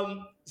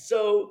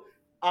 So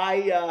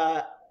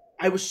I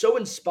was so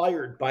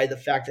inspired by the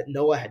fact that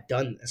Noah had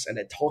done this and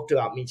had talked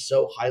about me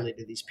so highly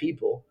to these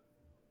people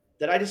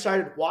that I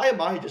decided, why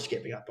am I just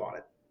giving up on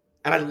it?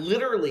 And I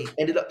literally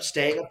ended up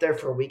staying up there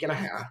for a week and a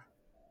half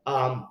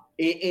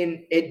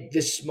in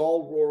this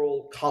small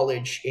rural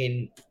college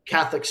in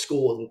Catholic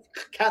school,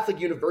 Catholic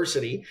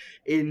university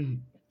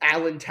in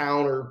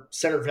Allentown or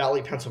Center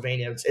Valley,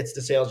 Pennsylvania. It's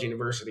DeSales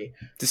University.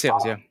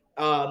 DeSales, yeah.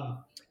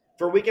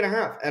 For a week and a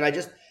half. And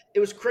it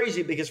was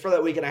crazy because for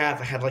that week and a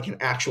half, I had like an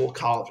actual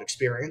college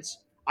experience.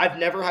 I've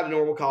never had a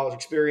normal college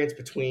experience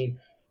between,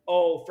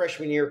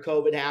 freshman year,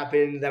 COVID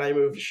happened, then I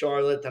moved to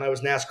Charlotte, then I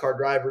was NASCAR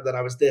driver, then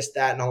I was this,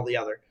 that, and all the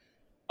other.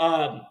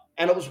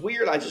 And it was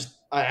weird. I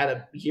had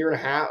a year and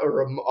a half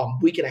or a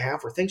week and a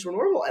half where things were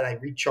normal, and I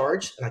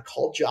recharged and I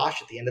called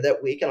Josh at the end of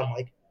that week and I'm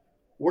like,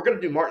 we're going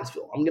to do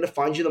Martinsville. I'm going to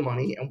find you the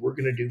money and we're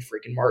going to do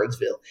freaking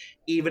Martinsville,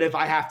 even if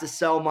I have to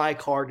sell my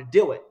car to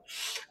do it.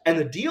 And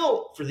the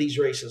deal for these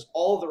races,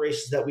 all of the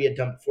races that we had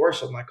done before I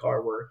sold my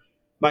car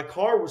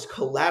was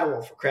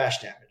collateral for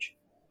crash damage.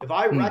 If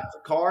I wrecked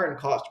the car and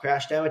caused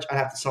crash damage, I'd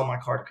have to sell my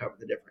car to cover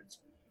the difference.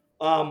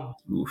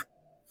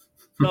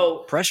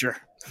 So Pressure.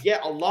 Yeah,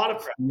 a lot of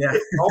pressure. Yeah.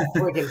 All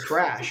freaking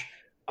crash.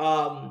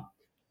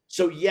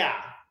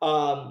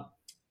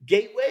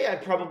 Gateway, I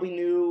probably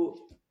knew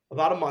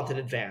about a month in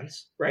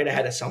advance, right? I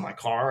had to sell my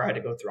car. I had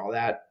to go through all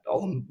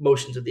the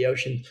motions of the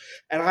ocean.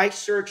 And I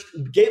searched.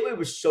 Gateway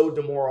was so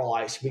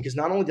demoralizing because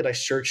not only did I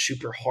search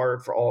super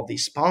hard for all of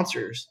these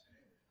sponsors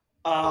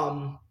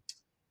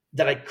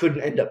that I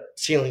couldn't end up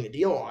sealing the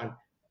deal on,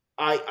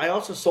 I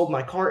also sold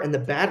my car and the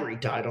battery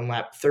died on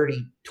lap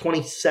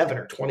 27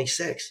 or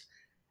 26.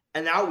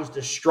 And that was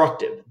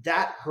destructive.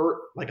 That hurt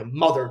like a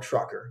mother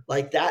trucker.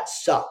 Like that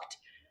sucked.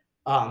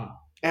 And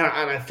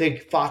I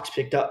think Fox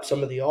picked up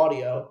some of the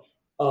audio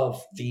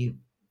of the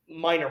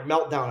minor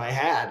meltdown I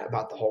had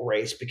about the whole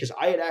race because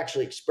I had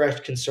actually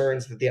expressed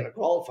concerns at the end of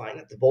qualifying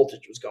that the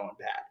voltage was going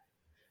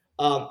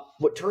bad.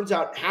 What turns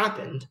out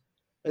happened,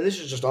 and this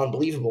is just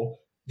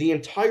unbelievable, the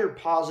entire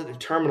positive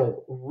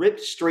terminal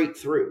ripped straight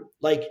through.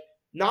 Like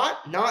not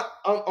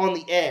on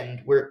the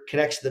end where it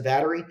connects to the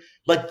battery,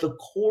 like the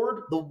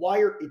cord, the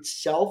wire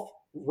itself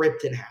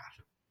ripped in half.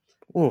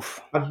 Oof.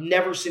 I've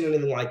never seen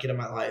anything like it in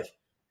my life.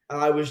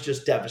 And I was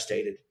just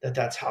devastated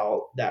that's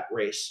how that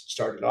race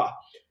started off.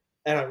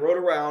 And I rode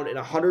around in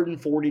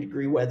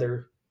 140-degree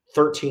weather,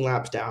 13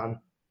 laps down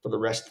for the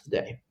rest of the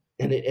day.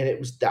 And it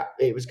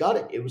was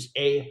gutting. It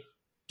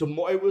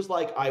was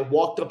like I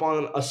walked up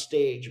on a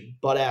stage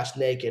butt-ass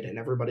naked and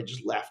everybody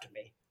just laughed at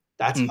me.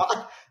 That's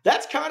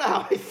kind of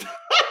how I felt.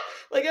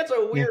 Like, that's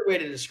a weird way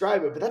to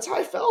describe it, but that's how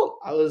I felt.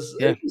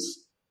 It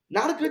was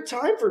not a good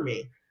time for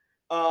me.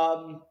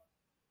 And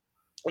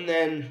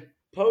then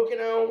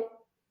Pocono,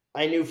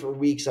 I knew for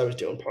weeks I was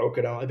doing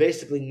Pocono. I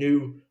basically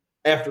knew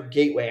after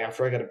Gateway,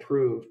 after I got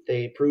approved,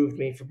 they approved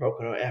me for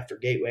Pocono after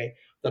Gateway,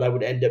 that I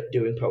would end up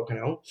doing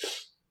Pocono.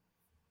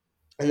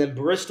 And then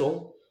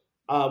Bristol,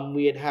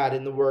 we had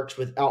in the works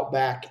with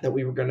Outback that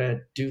we were going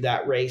to do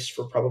that race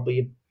for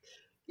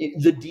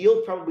the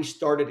deal probably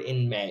started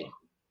in May.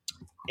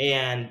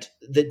 And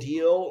the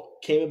deal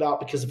came about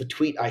because of a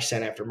tweet I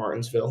sent after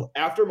Martinsville.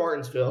 After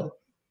Martinsville,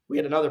 we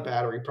had another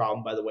battery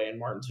problem, by the way, in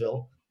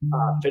Martinsville.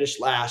 Finished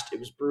last. It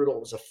was brutal.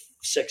 It was a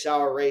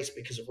 6-hour race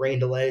because of rain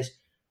delays.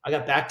 I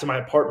got back to my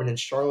apartment in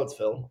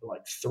Charlottesville at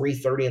like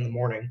 3:30 in the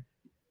morning.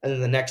 And then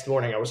the next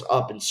morning I was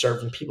up and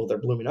serving people their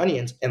blooming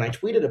onions. And I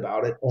tweeted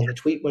about it, and the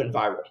tweet went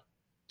viral.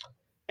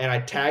 And I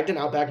tagged an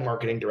Outback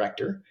marketing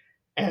director,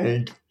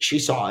 and she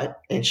saw it,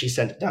 and she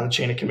sent it down the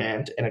chain of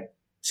command, and it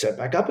set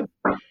back up.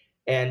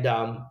 And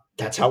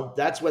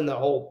that's when the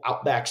whole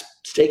Outback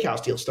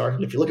Steakhouse deal started.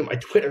 And if you look at my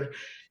Twitter,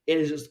 it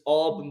is just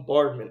all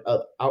bombardment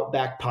of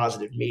Outback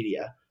positive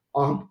media.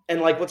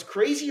 And like, what's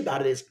crazy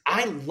about it is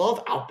I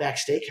love Outback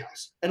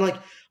Steakhouse. And like,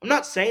 I'm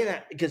not saying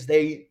that because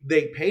they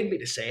paid me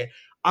to say it.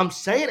 I'm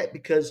saying it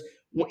because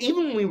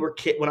even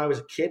when I was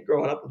a kid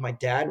growing up with my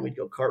dad and we'd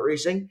go kart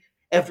racing,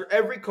 after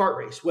every kart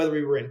race, whether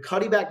we were in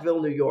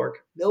Cuddybackville, New York,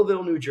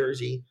 Millville, New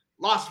Jersey,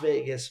 Las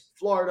Vegas,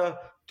 Florida,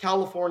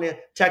 California,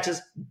 Texas,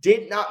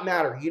 did not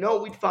matter. You know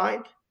what we'd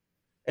find?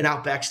 An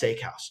Outback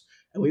Steakhouse.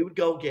 And we would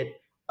go get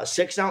a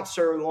 6-ounce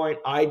sirloin.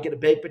 I'd get a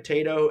baked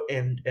potato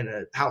and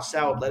a house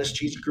salad, lettuce,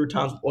 cheese, and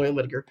croutons with oil and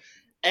vinegar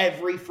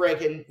every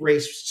freaking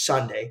race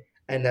Sunday.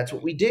 And that's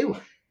what we do.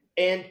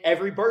 And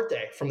every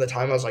birthday from the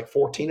time I was like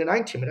 14 to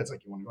 19 minutes,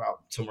 like, you want to go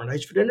out somewhere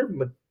nice for dinner? I'm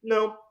like,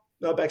 no,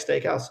 Outback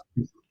Steakhouse.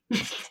 I'm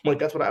like,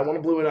 that's what I want,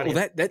 a blue and onion.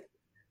 Well,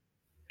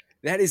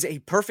 that is a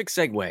perfect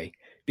segue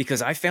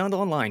because I found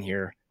online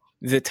here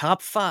the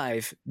top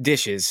 5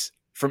 dishes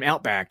from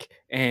Outback.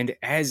 And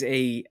as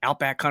a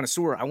Outback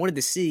connoisseur, I wanted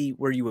to see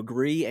where you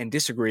agree and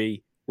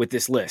disagree with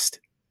this list.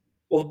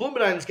 Well, the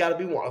Bloomin' Onion's got to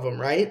be one of them,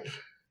 right?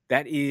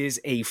 That is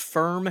a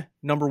firm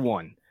number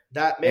one.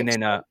 That And makes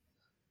then, sense.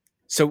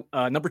 so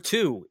number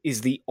two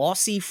is the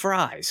Aussie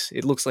fries.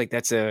 It looks like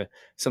that's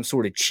some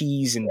sort of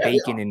cheese and Yeah,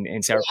 bacon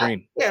and sour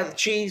cream. Yeah, the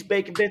cheese,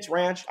 bacon bits,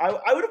 ranch.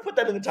 I would have put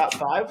that in the top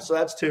 5, so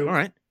that's 2. All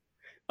right.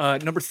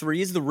 Number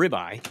three is the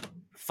ribeye,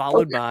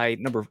 followed by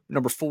number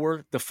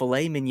four, the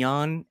filet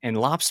mignon and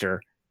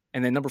lobster.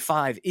 And then number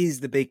 5 is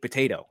the baked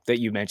potato that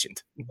you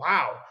mentioned.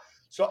 Wow.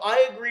 So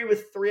I agree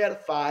with 3 out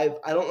of 5.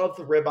 I don't know if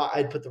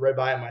I'd put the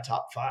ribeye in my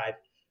top 5.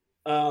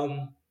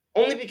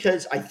 Only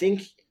because I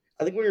think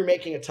when you're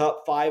making a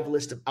top 5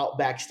 list of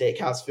Outback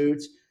Steakhouse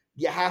foods,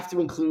 you have to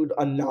include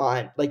a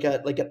like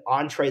an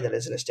entree that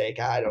isn't a steak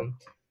item.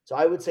 So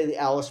I would say the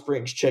Alice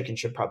Springs chicken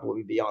should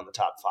probably be on the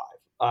top 5.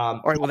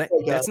 All right, well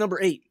that's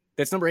number 8.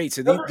 That's number 8.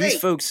 So these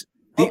folks,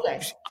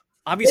 okay.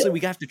 Obviously we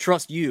have to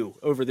trust you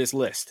over this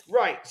list.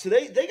 Right. So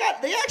they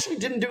actually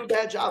didn't do a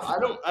bad job. I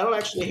don't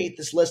actually hate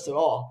this list at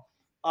all.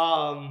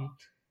 Got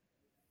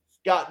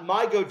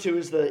my go-to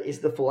is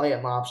the filet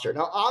and lobster.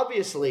 Now,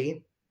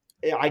 obviously,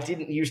 I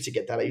didn't used to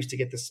get that. I used to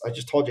get this. I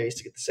just told you I used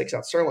to get the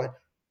 6-ounce sirloin.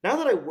 Now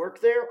that I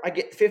work there, I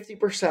get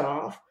 50%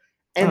 off.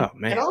 And I'll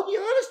be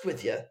honest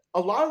with you, a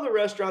lot of the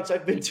restaurants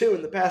I've been to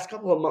in the past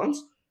couple of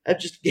months have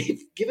just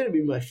given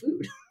me my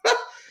food,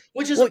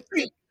 which is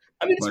great.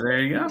 I mean, it's there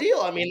you go.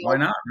 Deal. I mean, why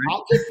not? Right?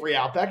 I'll get free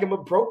Outback. I'm a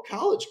broke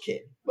college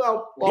kid.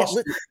 Well, I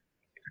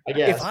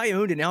guess. If I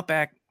owned an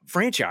Outback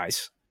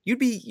franchise,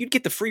 you'd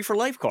get the free for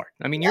life card.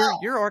 I mean,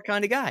 you're our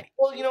kind of guy.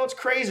 Well, it's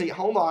crazy.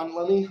 Hold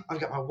on,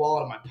 I've got my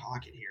wallet in my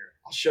pocket here.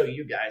 I'll show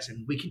you guys,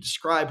 and we can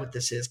describe what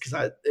this is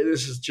because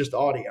this is just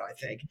audio, I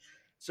think.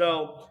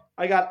 So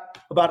I got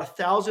about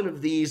 1,000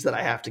 of these that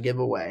I have to give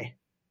away.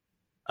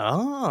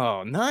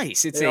 Oh,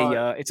 nice! It's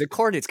a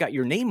card. It's got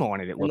your name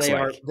on it. It looks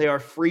like they are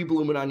free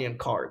Bloomin' Onion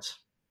cards.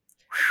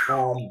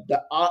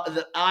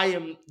 That I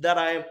am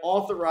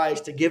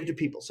authorized to give to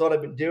people. So what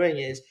I've been doing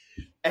is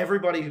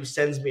everybody who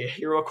sends me a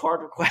hero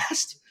card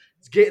request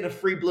is getting a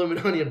free Bloomin'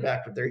 Onion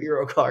back with their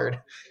hero card.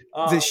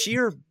 The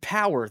sheer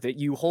power that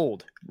you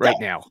hold right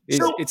now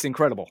it's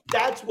incredible.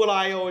 That's what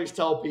I always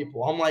tell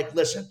people. I'm like,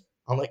 listen.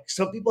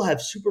 Some people have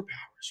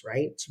superpowers,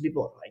 right? Some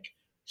people are like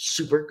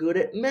super good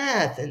at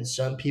math, and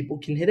some people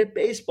can hit a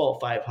baseball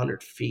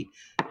 500 feet.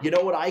 You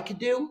know what I could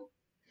do?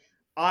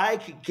 I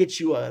could get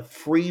you a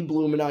free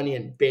Bloomin'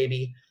 Onion,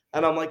 baby.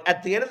 And I'm like,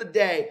 at the end of the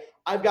day,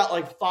 I've got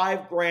like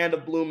 $5,000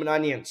 of Bloomin'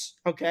 Onions.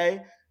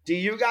 Okay. Do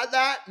you got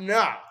that?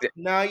 No,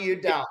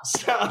 you don't.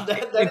 So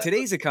in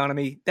today's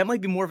economy, that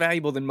might be more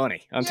valuable than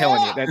money. I'm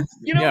telling you.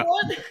 You know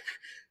what?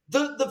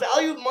 The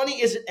value of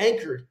money isn't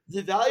anchored.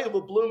 The value of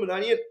a Bloomin'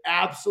 Onion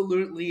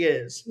absolutely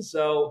is.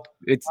 So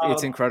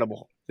it's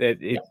incredible.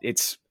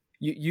 It's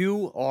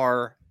you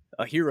are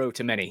a hero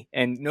to many,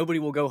 and nobody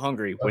will go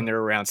hungry when they're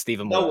around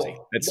Stephen Mallozi.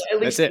 That's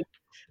it. At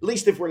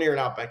least if we're near an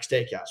Outback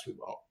Steakhouse, we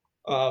won't.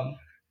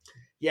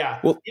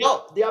 Well,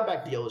 the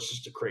Outback deal is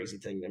just a crazy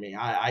thing to me.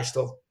 I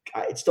still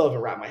haven't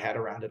wrapped my head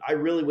around it. I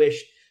really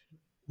wish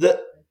that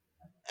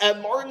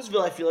at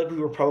Martinsville, I feel like we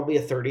were probably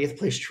a 30th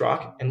place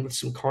truck, and with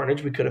some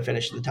carnage, we could have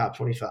finished in the top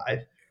 25.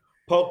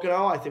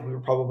 Pocono, I think we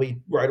were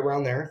probably right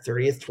around there,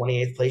 30th,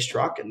 28th place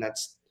truck, and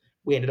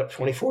we ended up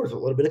 24th with a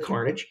little bit of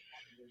carnage.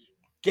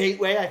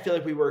 Gateway, I feel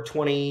like we were a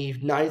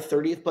 29th,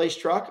 30th place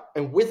truck,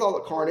 and with all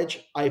the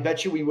carnage, I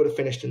bet you we would have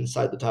finished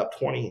inside the top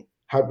 20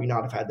 had we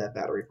not have had that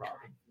battery problem.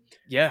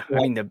 Yeah, I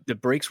mean the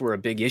brakes were a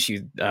big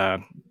issue,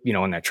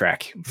 on that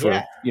track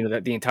for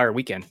the entire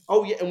weekend.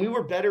 Oh yeah, and we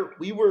were better.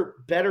 We were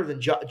better than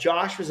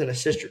Josh was in a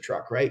sister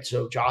truck, right?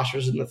 So Josh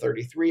was in the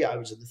 33, I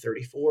was in the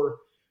 34,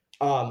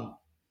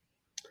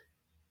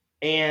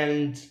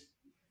 and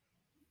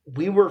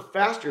we were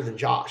faster than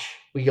Josh.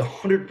 We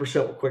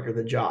 100% were quicker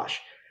than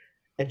Josh,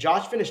 and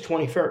Josh finished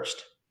 21st.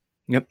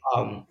 Yep.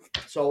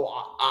 So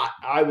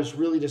I was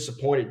really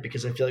disappointed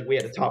because I feel like we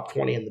had a top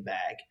 20 in the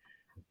bag.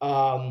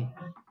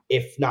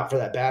 If not for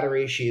that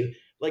battery issue,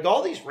 like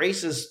all these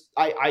races,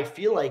 I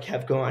feel like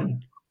have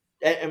gone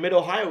at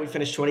Mid-Ohio, we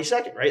finished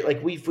 22nd, right?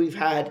 Like we've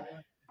had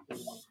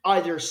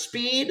either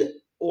speed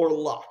or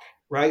luck,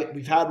 right?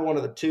 We've had one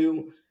of the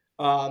two.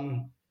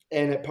 And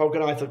at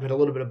Pocono, I think we had a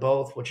little bit of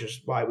both, which is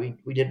why we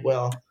did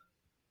well.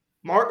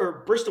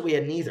 Bristol, we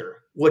had neither,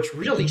 which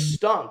really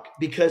stunk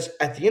because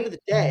at the end of the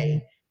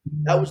day,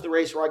 that was the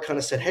race where I kind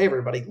of said, hey,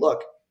 everybody,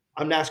 look,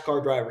 I'm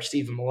NASCAR driver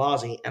Stephen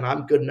Mallozi, and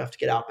I'm good enough to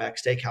get Outback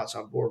Steakhouse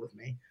on board with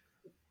me.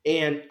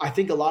 And I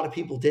think a lot of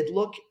people did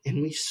look,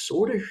 and we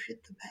sort of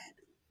hit the bed.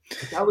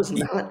 That was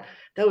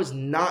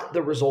not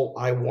the result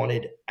I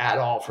wanted at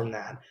all from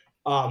that.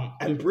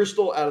 And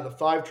Bristol, out of the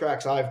 5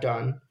 tracks I've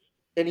done,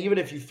 and even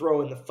if you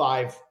throw in the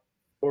 4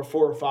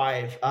 or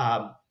 5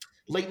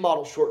 late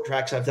model short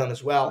tracks I've done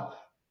as well,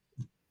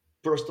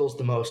 Bristol's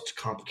the most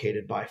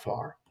complicated by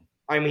far.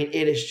 I mean,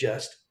 it is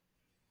just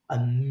a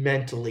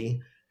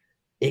mentally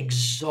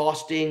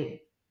exhausting,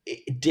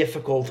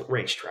 difficult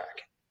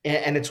racetrack.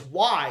 And it's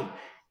why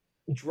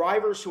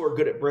drivers who are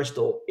good at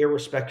Bristol,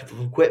 irrespective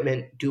of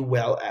equipment, do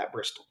well at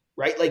Bristol,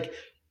 right? Like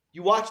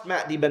you watched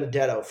Matt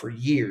DiBenedetto for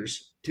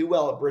years do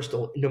well at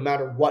Bristol, no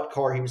matter what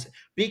car he was in.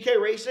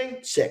 BK Racing,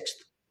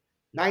 6th.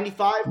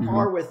 95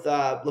 car with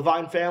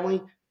Levine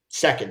family,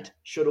 2nd.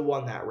 Should have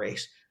won that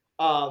race.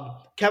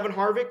 Kevin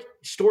Harvick,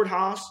 Stewart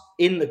Haas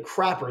in the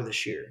crapper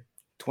this year.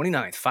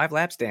 29th, 5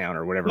 laps down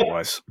or whatever it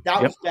was.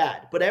 That was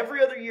bad. But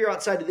every other year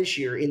outside of this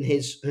year in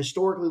his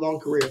historically long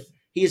career,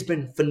 he has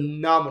been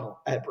phenomenal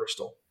at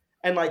Bristol.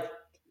 And like,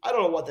 I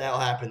don't know what the hell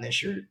happened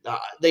this year.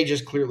 They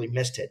just clearly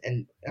missed it.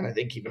 And I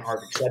think even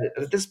Harvick said it.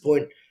 And at this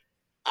point,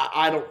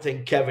 I don't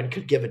think Kevin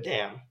could give a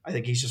damn. I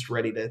think he's just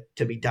ready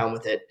to be done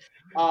with it.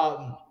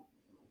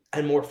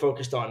 And more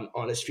focused on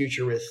his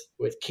future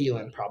with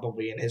Keelan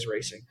probably in his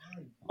racing.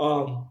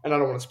 And I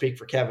don't want to speak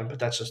for Kevin, but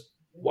that's just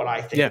what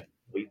I think. Yeah,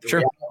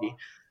 sure.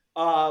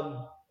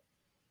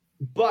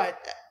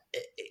 But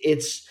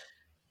it's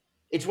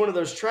one of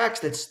those tracks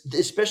that's,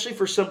 especially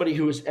for somebody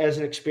who is as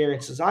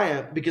inexperienced as I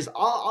am, because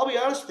I'll be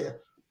honest with you,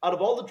 out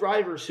of all the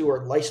drivers who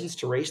are licensed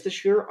to race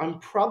this year, I'm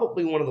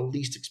probably one of the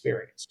least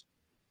experienced.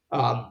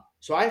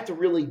 So I have to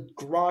really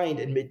grind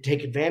and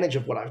take advantage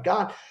of what I've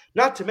got.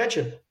 Not to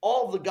mention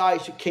all the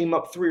guys who came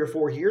up 3 or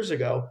 4 years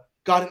ago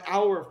got an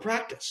hour of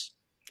practice.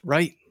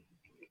 Right.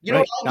 You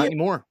know, not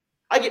anymore.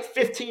 I get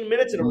 15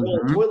 minutes and a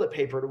roll of toilet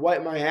paper to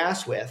wipe my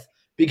ass with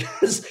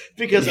because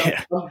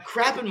I'm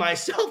crapping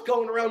myself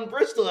going around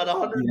Bristol at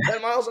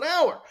 110 miles an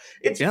hour.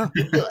 It's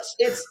ridiculous.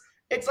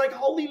 It's like,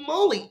 holy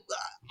moly.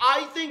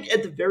 I think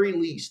at the very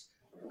least,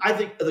 I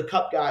think the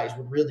Cup guys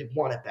would really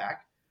want it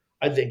back.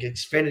 I think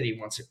Xfinity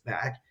wants it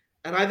back.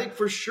 And I think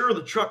for sure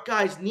the truck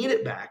guys need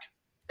it back.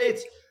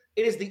 It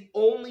is the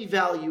only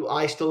value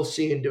I still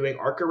see in doing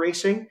ARCA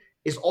racing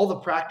is all the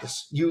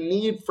practice. You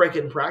need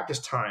freaking practice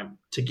time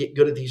to get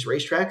good at these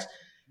racetracks.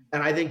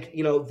 And I think,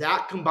 you know,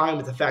 that combined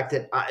with the fact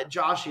that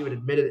Josh even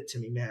admitted it to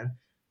me, man,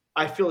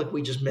 I feel like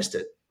we just missed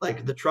it.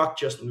 Like the truck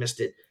just missed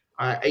it.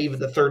 Even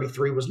the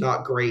 33 was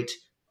not great.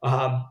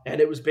 And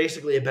it was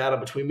basically a battle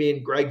between me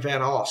and Greg Van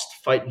Alst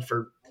fighting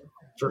for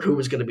who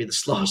was going to be the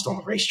slowest on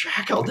the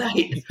racetrack all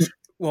day.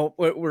 Well,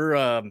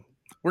 we're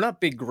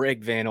not big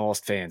Greg Van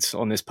Alst fans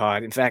on this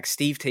pod. In fact,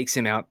 Steve takes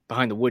him out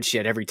behind the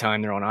woodshed every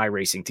time they're on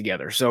iRacing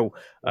together. So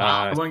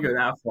I wouldn't go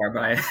that far,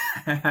 but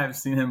I have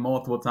seen him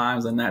multiple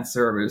times in that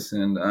service,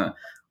 and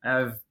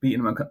I've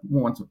beaten him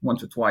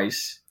once or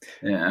twice.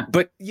 Yeah,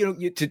 but you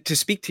know, to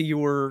speak to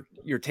your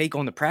take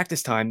on the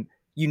practice time,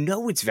 you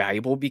know it's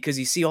valuable because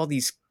you see all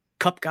these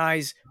Cup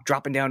guys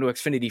dropping down to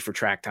Xfinity for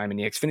track time, and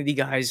the Xfinity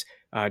guys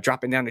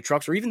dropping down to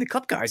trucks, or even the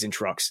Cup guys in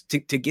trucks to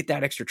get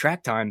that extra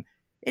track time.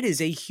 It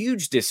is a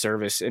huge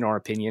disservice, in our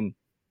opinion,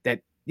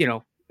 that, you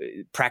know,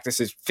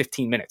 practice is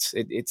 15 minutes.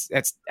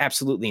 That's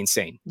absolutely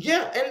insane.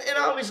 Yeah, and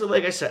obviously,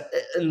 like I said,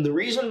 and the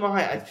reason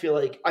why I feel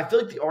like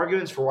the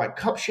arguments for why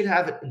Cup should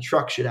have it and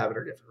trucks should have it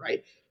are different,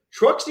 right?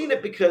 Trucks need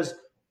it because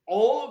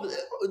all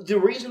of the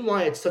reason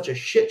why it's such a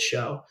shit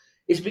show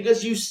is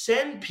because you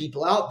send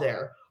people out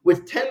there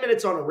with 10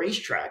 minutes on a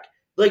racetrack,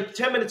 like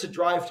 10 minutes of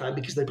drive time,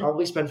 because they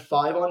probably spend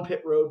 5 on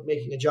pit road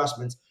making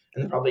adjustments,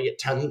 and they probably get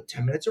 10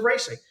 minutes of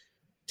racing.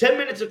 10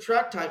 minutes of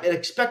track time and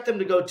expect them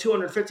to go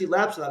 250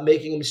 laps without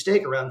making a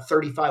mistake around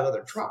 35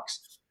 other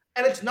trucks.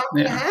 And it's not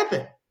going to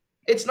happen.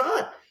 It's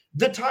not.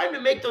 The time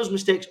to make those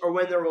mistakes are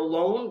when they're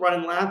alone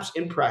running laps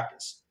in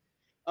practice.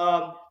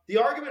 The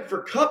argument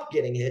for Cup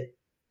getting it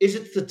is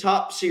it's the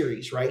top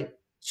series, right?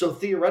 So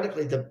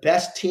theoretically, the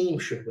best team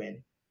should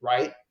win,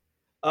 right?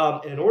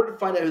 And in order to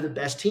find out who the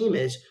best team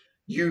is,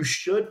 you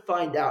should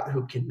find out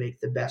who can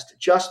make the best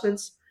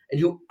adjustments and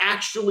who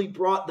actually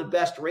brought the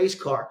best race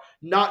car,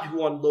 not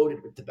who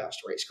unloaded with the best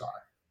race car.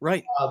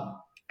 Right.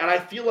 And I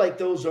feel like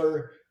those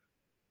are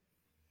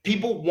 –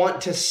 people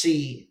want to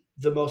see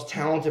the most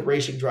talented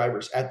racing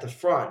drivers at the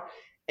front.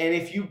 And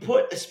if you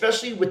put –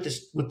 especially with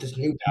this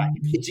new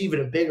package, it's even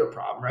a bigger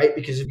problem, right?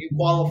 Because if you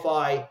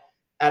qualify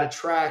at a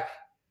track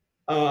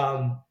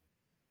like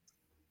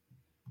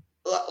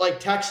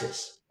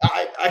Texas –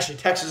 actually,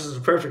 Texas is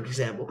a perfect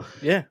example.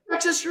 Yeah.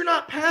 Texas, you're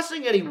not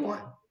passing anyone.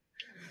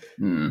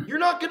 You're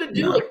not going to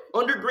do it.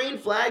 Under green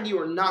flag, you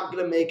are not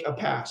going to make a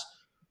pass.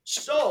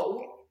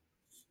 So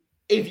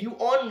if you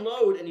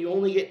unload and you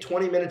only get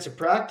 20 minutes of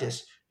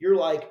practice, you're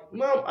like,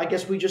 well, I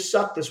guess we just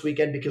suck this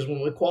weekend because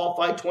when we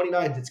qualify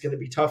 29th, it's going to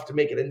be tough to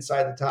make it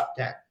inside the top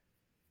 10.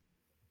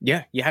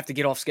 Yeah, you have to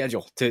get off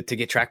schedule to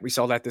get track. We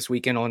saw that this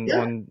weekend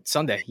on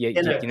Sunday. You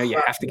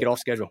have to get off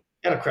schedule.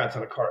 And a crap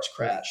ton of cars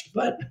crashed,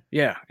 but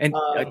yeah, and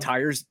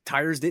tires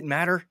didn't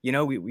matter. You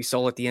know, we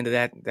saw at the end of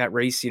that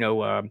race, you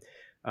know,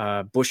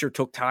 Buescher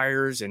took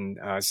tires and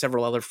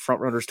several other front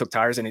runners took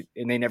tires, and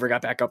they never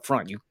got back up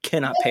front. You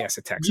cannot pass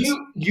at Texas.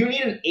 You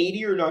need an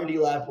 80 or 90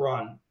 lap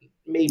run,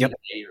 maybe an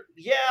 80.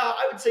 Yeah,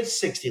 I would say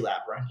 60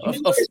 lap run.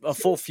 A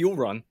full fuel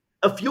run.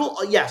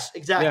 Yes,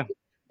 exactly. Yeah.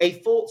 A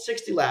full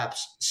 60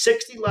 laps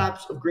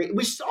of green.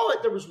 We saw it.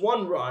 There was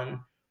one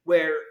run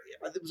where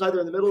it was either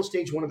in the middle of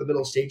stage 1 or the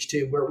middle of stage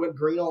 2, where it went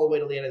green all the way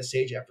to the end of the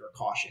stage after a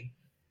caution.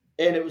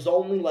 And it was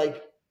only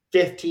like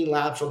 15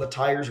 laps on the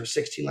tires or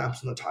 16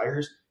 laps on the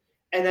tires.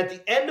 And at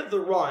the end of the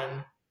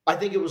run, I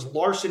think it was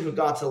Larson who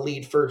got to the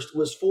lead first,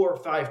 was 4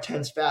 or 5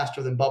 tenths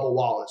faster than Bubba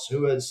Wallace,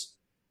 who was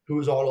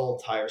on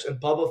old tires.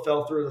 And Bubba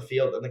fell through the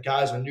field, and the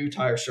guys on new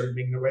tires started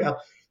making their way up.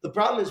 The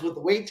problem is with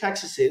the way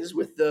Texas is,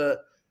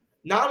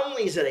 not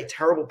only is it a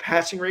terrible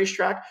passing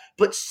racetrack,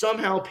 but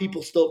somehow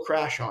people still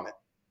crash on it.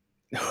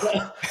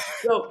 And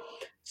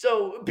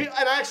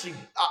actually,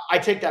 I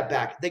take that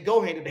back. They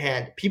go hand in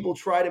hand. People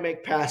try to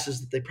make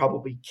passes that they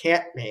probably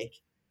can't make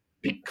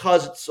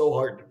because it's so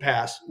hard to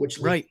pass, which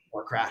leads to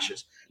more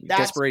crashes.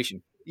 That's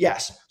desperation.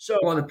 Yes. So,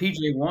 well, the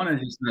PJ1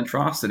 is just an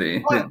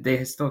atrocity.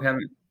 They still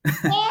haven't.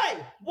 Why?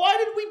 Why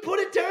did we put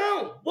it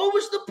down? What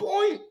was the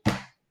point?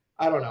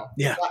 I don't know.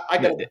 Yeah. I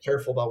got to be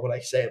careful about what I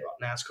say about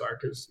NASCAR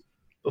because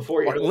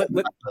before you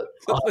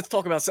let's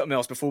talk about something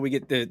else before we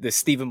get the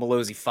Stephen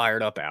Mallozi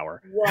fired up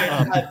hour. Right.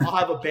 I'll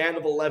have a band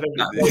of 11.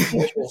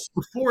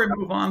 Before we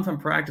move on from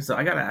practice,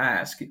 I got to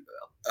ask.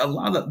 A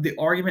lot of the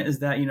argument is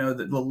that,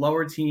 the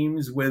lower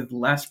teams with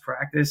less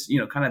practice,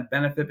 kind of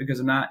benefit because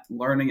they're not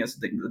learning as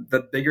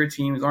the bigger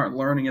teams aren't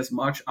learning as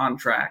much on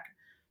track.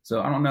 So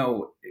I don't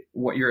know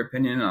what your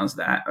opinion on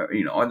that.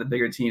 Are the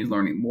bigger teams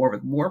learning more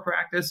with more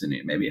practice and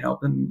maybe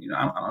helping?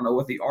 I don't know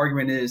what the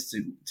argument is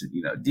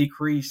to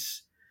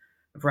decrease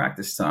the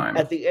practice time.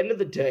 At the end of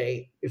the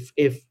day,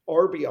 if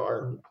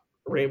RBR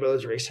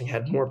Rainbows Racing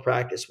had more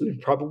practice, we would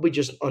probably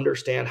just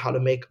understand how to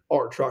make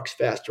our trucks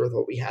faster with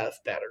what we have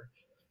better.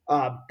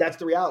 That's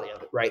the reality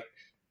of it, right?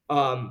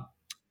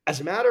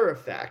 As a matter of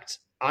fact,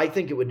 I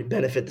think it would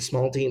benefit the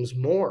small teams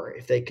more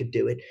if they could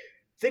do it.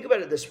 Think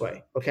about it this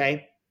way,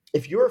 okay?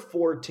 If you're a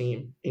Ford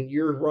team and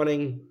you're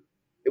running,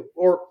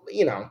 or,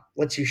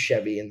 let's use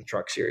Chevy in the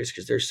truck series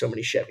because there's so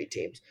many Chevy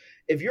teams.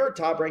 If you're a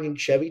top-ranking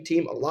Chevy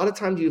team, a lot of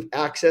times you have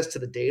access to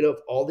the data of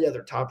all the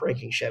other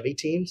top-ranking Chevy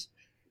teams,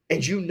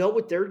 and you know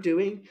what they're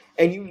doing,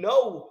 and you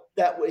know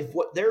that if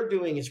what they're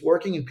doing is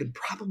working, you can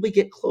probably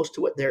get close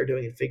to what they're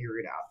doing and figure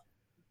it out.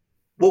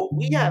 What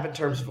we have in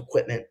terms of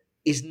equipment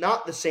is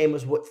not the same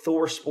as what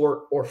Thor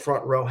Sport or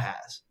Front Row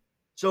has.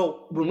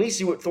 So when we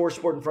see what Thor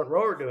Sport and Front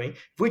Row are doing,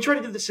 if we try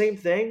to do the same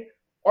thing,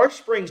 our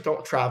springs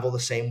don't travel the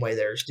same way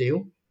theirs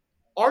do.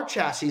 Our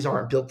chassis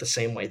aren't built the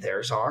same way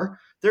theirs are.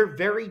 They're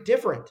very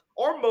different.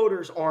 Our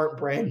motors aren't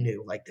brand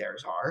new like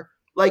theirs are.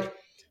 Like,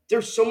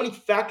 there's so many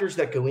factors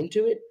that go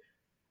into it.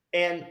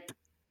 And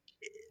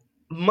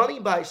money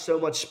buys so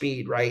much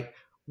speed, right?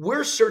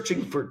 We're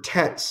searching for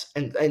tenths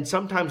and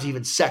sometimes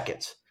even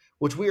seconds,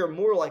 which we are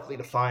more likely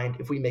to find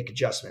if we make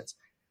adjustments.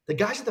 The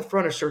guys at the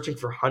front are searching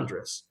for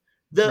hundredths.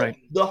 The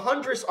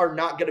hundredths are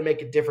not going to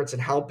make a difference in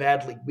how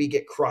badly we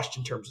get crushed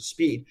in terms of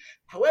speed.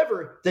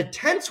 However, the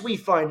tenths we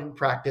find in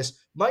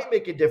practice might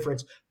make a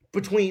difference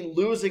between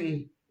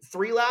losing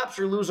 3 laps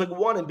or losing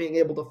 1 and being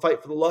able to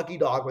fight for the lucky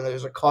dog when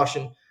there's a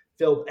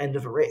caution-filled end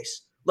of a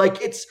race.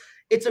 Like, it's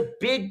a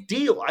big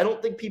deal. I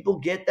don't think people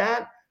get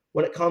that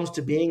when it comes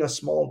to being a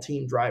small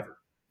team driver.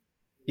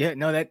 Yeah,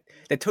 no, that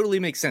totally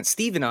makes sense.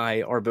 Steve and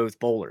I are both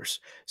bowlers.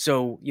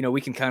 So,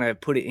 we can kind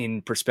of put it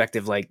in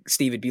perspective. Like,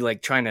 Steve, it'd be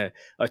like trying a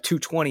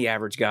 220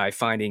 average guy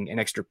finding an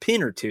extra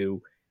pin or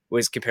two,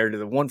 was compared to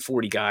the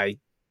 140 guy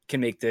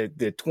can make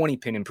the 20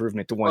 pin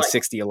improvement to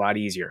 160 a lot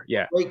easier.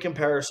 Yeah. Great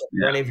comparison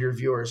for any of your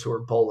viewers who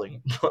are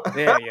bowling.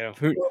 Yeah.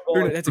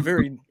 That's a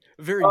very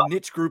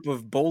niche group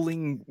of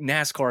bowling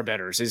NASCAR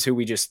bettors is who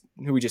we just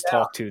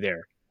talked to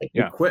there.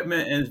 Yeah.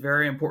 Equipment is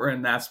very important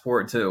in that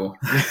sport too.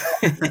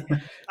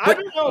 I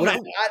don't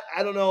know.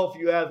 I don't know if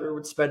you ever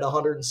would spend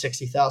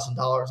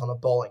 $160,000 on a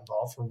bowling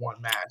ball for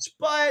one match,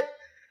 but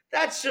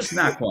that's just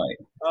not quite.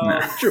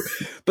 True.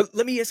 But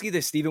let me ask you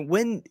this, Stephen: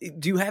 when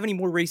do you have any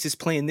more races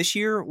planned this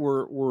year,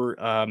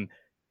 or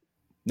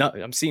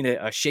not? I'm seeing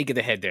a shake of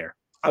the head there.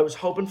 I was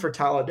hoping for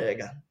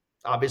Talladega.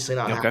 Obviously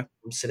not. Okay.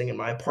 I'm sitting in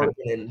my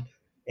apartment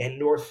in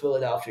North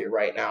Philadelphia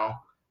right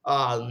now,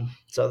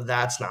 so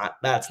that's not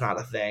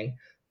a thing.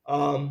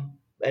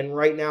 And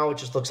right now it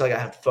just looks like I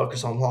have to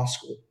focus on law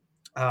school.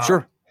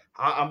 Sure.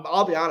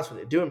 I'll be honest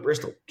with you. Doing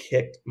Bristol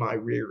kicked my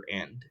rear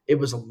end. It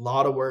was a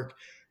lot of work.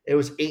 It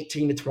was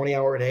 18 to 20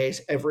 hour days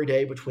every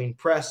day between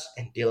press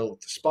and dealing with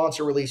the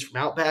sponsor release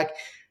from Outback,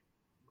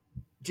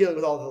 dealing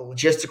with all the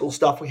logistical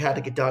stuff we had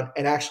to get done,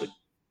 and actually,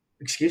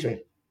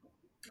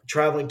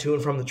 traveling to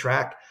and from the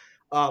track.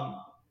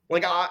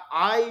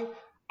 I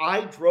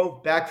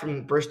drove back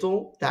from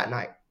Bristol that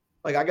night.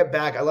 Like, I got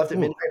back. I left at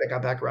midnight. I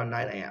got back around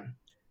 9 a.m.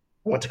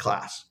 I went to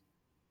class.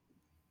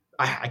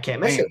 I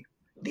can't miss it.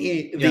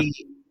 The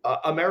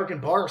American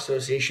Bar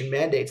Association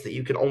mandates that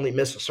you can only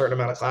miss a certain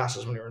amount of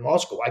classes when you're in law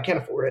school. I can't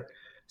afford it.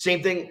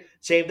 Same thing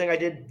I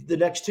did the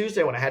next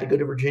Tuesday when I had to go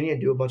to Virginia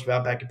and do a bunch of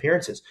Outback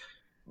appearances.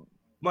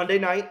 Monday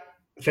night,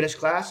 finished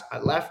class. I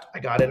left. I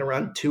got in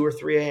around 2 or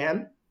 3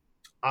 a.m.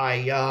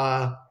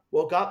 I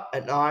woke up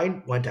at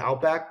 9, went to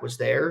Outback, was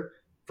there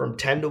from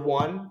 10 to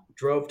 1,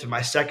 drove to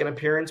my second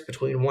appearance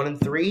between 1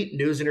 and 3,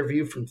 news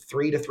interview from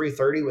 3 to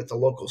 3:30 with the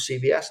local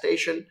CBS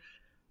station,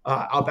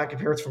 Outback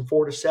appearance from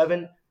 4 to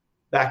 7,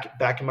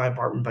 back in my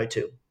apartment by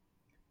 2.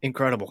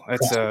 Incredible.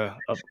 That's a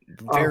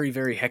very,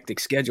 very hectic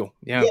schedule.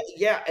 Yeah.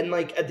 Yeah. And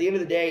like at the end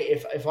of the day,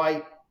 if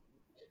I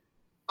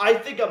I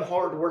think I'm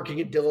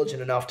hardworking and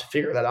diligent enough to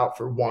figure that out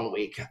for 1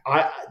 week.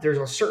 There's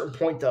a certain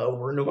point though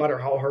where no matter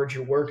how hard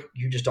you work,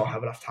 you just don't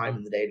have enough time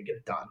in the day to get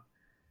it done.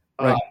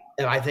 Uh, Right.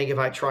 and I think if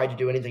I tried to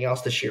do anything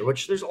else this year,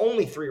 which there's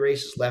only 3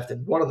 races left,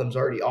 and one of them's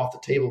already off the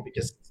table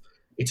because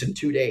it's in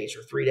 2 days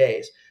or 3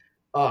 days.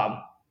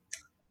 Um,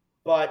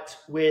 but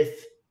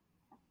with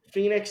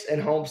Phoenix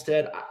and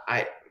Homestead,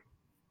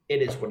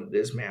 it is what it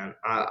is, man.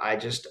 I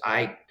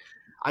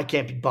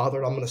can't be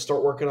bothered. I'm going to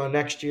start working on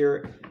next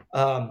year.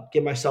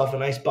 Give myself a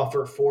nice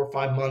buffer, 4 or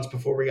 5 months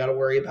before we got to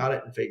worry about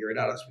it and figure it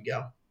out as we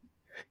go.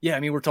 Yeah,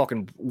 I mean, we're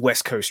talking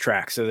West Coast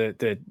track, so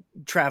the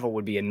travel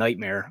would be a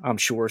nightmare, I'm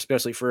sure,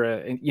 especially for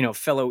a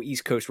fellow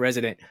East Coast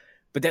resident.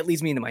 But that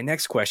leads me into my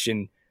next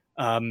question.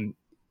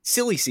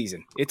 Silly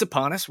season, it's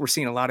upon us. We're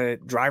seeing a lot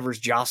of drivers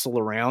jostle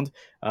around.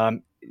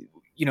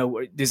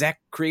 Does that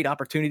create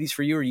opportunities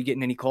for you? Are you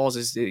getting any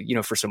calls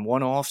for some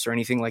one-offs or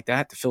anything like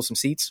that to fill some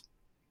seats?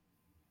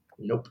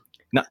 Nope.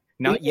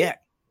 Not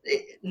yet.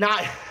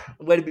 Not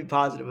way to be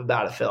positive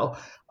about it, Phil.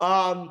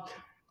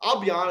 I'll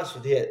be honest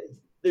with you.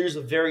 There's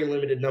a very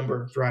limited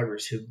number of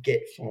drivers who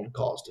get phone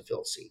calls to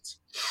fill seats.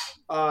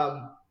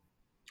 And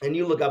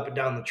you look up and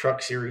down the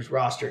Truck Series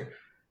roster,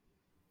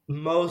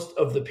 most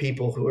of the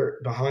people who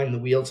are behind the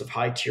wheels of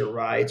high-tier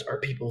rides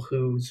are people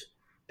whose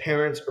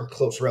parents or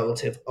close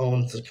relative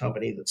owns the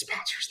company that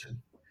sponsors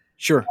them.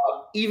 Sure.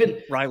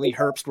 Even Riley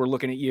Herbst, we're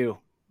looking at you.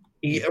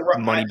 Yeah,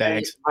 Money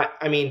bags.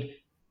 I mean,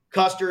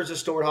 Custer is a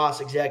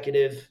Storehouse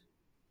executive.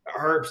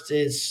 Herbst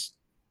is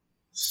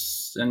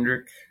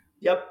Cindric.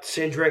 Yep,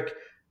 Cindric.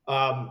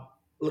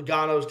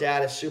 Logano's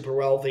dad is super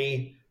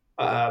wealthy.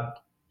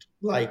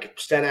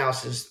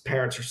 Stenhouse's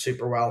parents are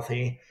super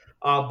wealthy.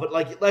 But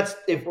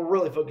if we're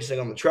really focusing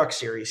on the Truck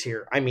Series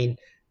here, I mean,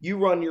 you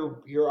run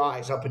your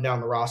eyes up and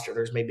down the roster.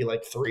 There's maybe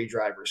 3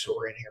 drivers who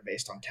are in here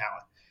based on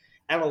talent.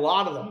 And a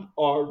lot of them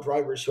are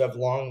drivers who have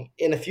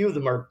and a few of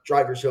them are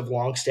drivers who have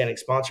long-standing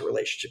sponsor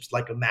relationships,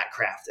 like a Matt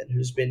Crafton,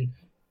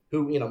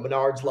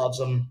 Menards loves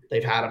him.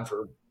 They've had him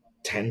for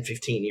 10,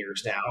 15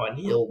 years now, and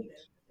he'll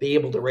be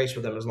able to race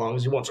with them as long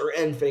as he wants. Or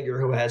Enfinger,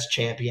 who has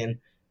Champion.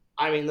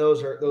 I mean,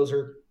 those are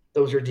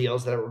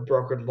deals that were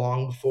brokered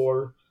long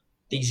before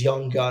these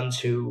young guns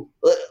who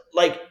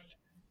I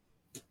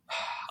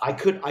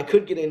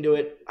could get into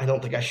it. I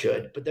don't think I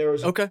should, but there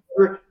was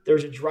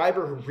a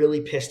driver who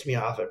really pissed me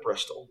off at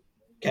Bristol.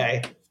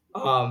 Okay.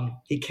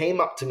 He came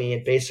up to me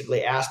and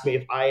basically asked me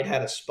if I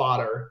had a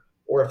spotter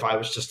or if I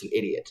was just an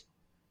idiot.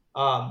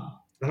 And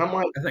I'm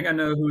like, I think I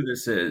know who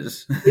this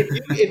is.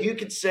 if you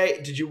could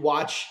say, did you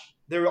watch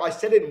there? I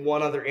said it in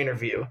one other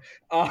interview.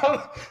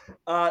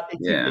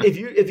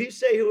 If you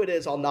say who it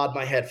is, I'll nod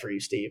my head for you,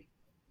 Steve.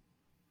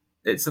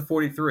 It's the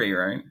 43,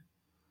 right?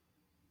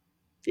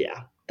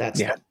 Yeah.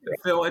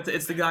 Phil,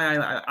 it's the guy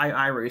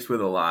I race with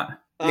a lot.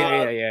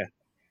 Yeah.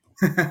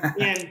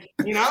 And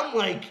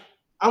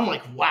I'm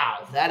like,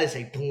 wow, that is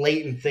a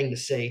blatant thing to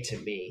say to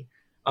me.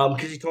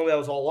 Because he told me I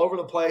was all over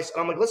the place.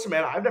 And I'm like, listen,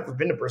 man, I've never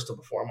been to Bristol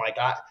before. I'm like,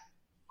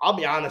 I'll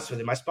be honest with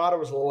you. My spotter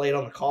was a little late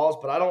on the calls,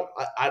 but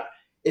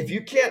if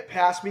you can't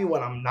pass me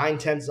when I'm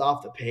 9/10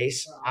 off the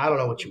pace, I don't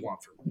know what you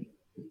want from me.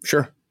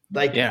 Sure.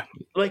 And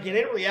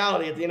in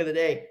reality, at the end of the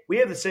day, we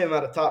have the same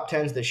amount of top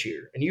 10s this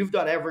year. And you've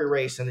done every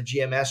race in the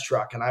GMS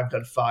truck, and I've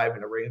done 5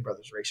 in a Ray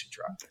Brothers racing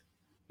truck.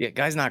 Yeah,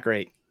 guy's not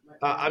great.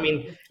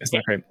 It's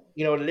not great.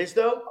 You know what it is,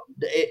 though?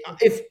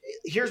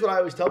 Here's what I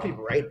always tell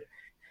people, right?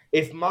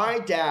 If my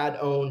dad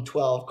owned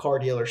 12 car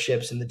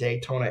dealerships in the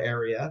Daytona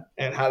area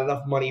and had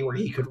enough money where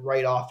he could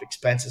write off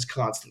expenses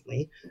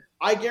constantly,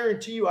 I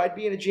guarantee you I'd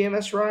be in a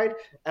GMS ride,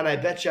 and I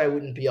bet you I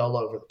wouldn't be all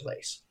over the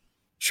place.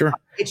 Sure.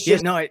 It's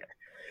just, Go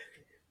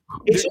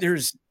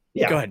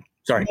ahead.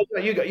 Sorry.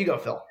 You go,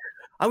 Phil.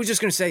 I was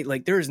just going to say,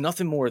 there is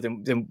nothing more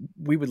than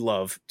we would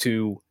love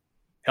to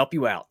help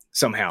you out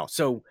somehow.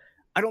 So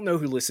I don't know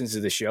who listens to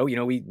the show.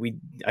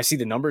 I see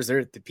the numbers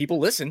there. The people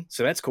listen,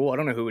 so that's cool. I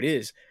don't know who it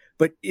is,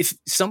 but if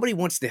somebody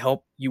wants to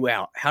help you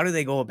out, how do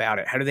they go about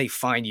it? How do they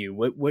find you?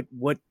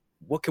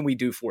 What can we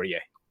do for you?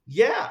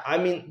 Yeah, I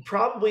mean,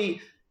 probably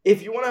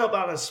if you want to help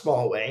out in a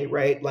small way,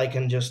 right?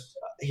 And just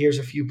here's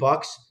a few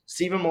bucks.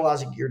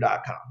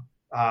 StephenMalloziGear.com.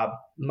 I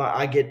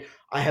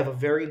have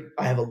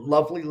a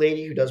lovely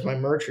lady who does my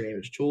merch. Her name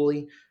is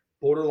Julie,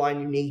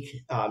 borderline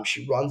unique.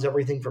 She runs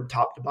everything from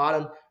top to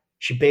bottom.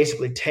 She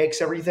basically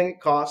takes everything it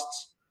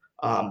costs,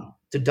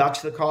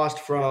 deducts the cost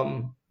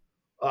from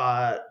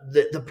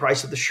the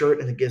price of the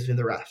shirt, and it gives me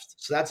the rest.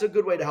 So that's a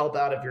good way to help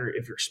out if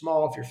you're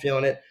small, if you're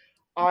feeling it.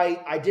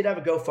 I did have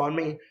a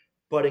GoFundMe,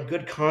 but in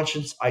good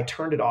conscience, I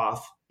turned it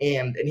off.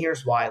 And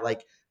here's why.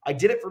 I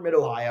did it for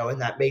Mid-Ohio,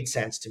 and that made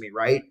sense to me,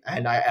 right?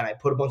 And I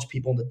put a bunch of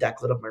people in the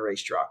deck lid of my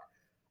race truck.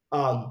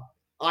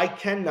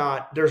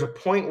 There's a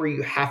point where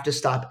you have to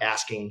stop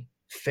asking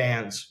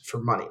fans for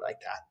money like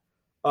that.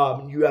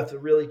 You have to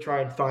really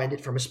try and find it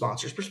from a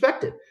sponsor's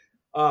perspective.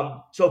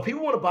 So if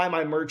people want to buy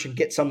my merch and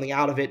get something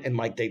out of it, and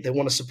they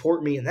want to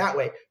support me in that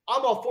way,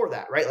 I'm all for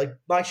that, right?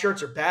 My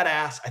shirts are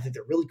badass. I think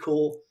they're really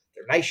cool.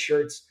 They're nice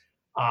shirts.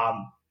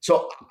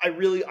 So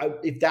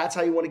if that's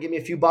how you want to give me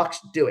a few bucks,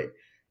 do it.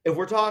 If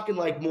we're talking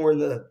like more in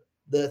the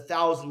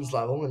thousands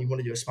level and you want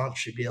to do a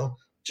sponsorship deal,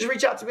 just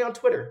reach out to me on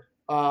Twitter.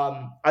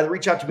 Either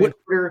reach out to me on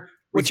Twitter.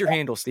 What's your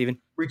handle, Stephen?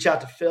 Reach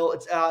out to Phil.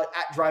 It's at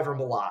Driver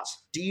Malloz.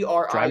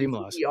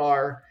 DriverMallozz.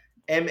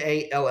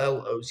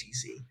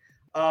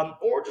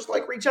 Or just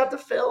like reach out to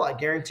Phil. I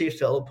guarantee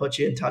Phil will put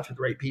you in touch with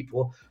great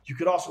people. You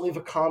could also leave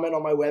a comment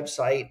on my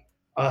website,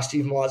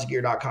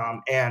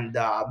 StephenMalloziGear.com, and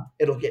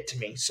it'll get to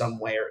me some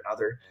way or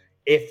another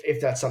if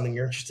that's something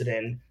you're interested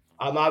in.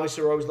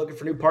 Obviously, we're always looking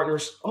for new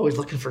partners, always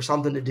looking for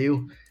something to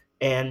do,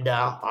 and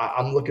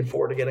I'm looking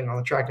forward to getting on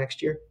the track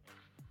next year.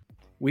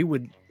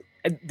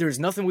 There's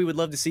nothing we would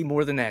love to see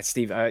more than that,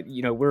 Steve.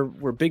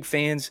 We're big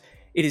fans.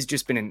 It has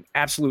just been an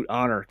absolute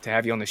honor to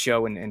have you on the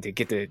show and to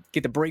get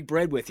to break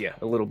bread with you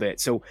a little bit.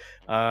 So,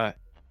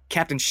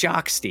 Captain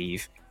Shock,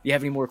 Steve, do you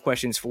have any more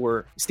questions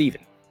for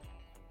Stephen?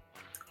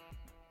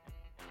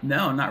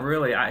 No, not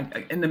really.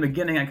 In the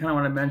beginning, I kind of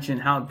want to mention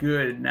how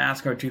good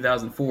NASCAR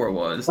 2004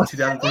 was.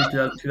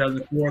 2003,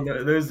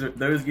 2004.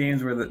 Those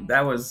games were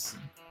those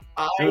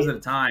are the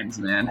times,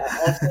 man.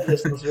 I'll say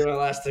this was my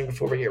last thing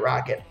before we get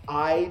rocket.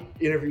 I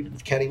interviewed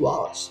with Kenny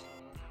Wallace,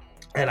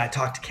 and I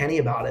talked to Kenny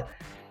about it.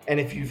 And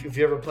if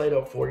you ever played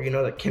 04, you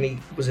know that Kenny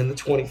was in the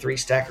 23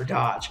 Stacker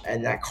Dodge,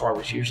 and that car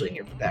was usually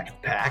near the back of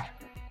the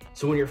pack.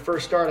 So when you're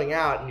first starting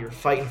out and you're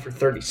fighting for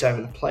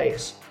 37th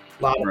place,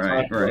 a lot of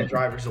times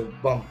drivers will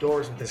bump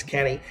doors with this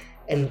Kenny.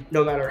 And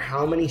no matter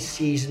how many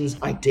seasons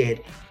I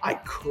did, I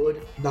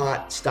could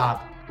not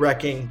stop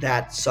wrecking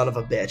that son of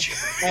a bitch.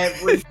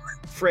 Every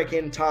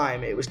freaking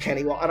time it was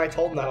Kenny. Well, and I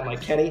told him that. I'm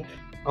like, Kenny,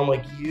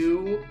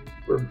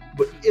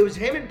 it was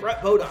him and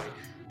Brett Bodine.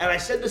 And I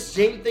said the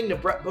same thing to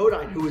Brett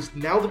Bodine, who is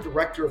now the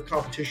director of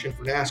competition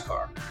for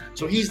NASCAR.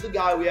 So he's the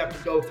guy we have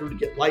to go through to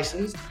get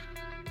licensed.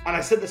 And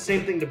I said the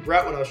same thing to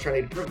Brett when I was trying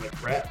to improve it.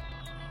 Brett,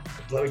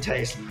 let me tell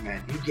you something,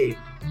 man.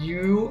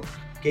 You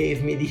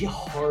gave me the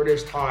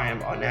hardest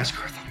time on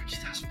NASCAR Thunder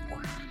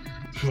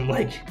 2004. I'm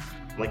like,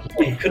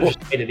 you could have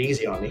just made it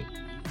easy on me.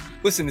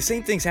 Listen, the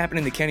same thing's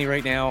happening to Kenny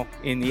right now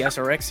in the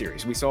SRX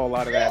series. We saw a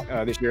lot of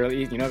that this year.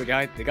 You know, the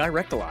guy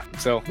wrecked a lot.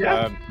 So,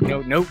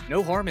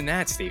 no harm in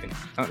that, Stephen.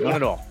 Not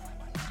at all.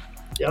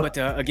 Yep. But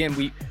again,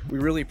 we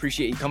really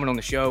appreciate you coming on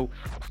the show.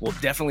 We'll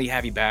definitely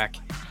have you back.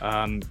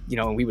 And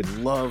we would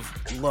love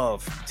to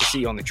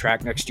see you on the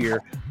track next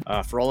year.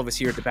 For all of us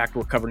here at the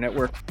Backdoor Cover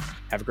Network,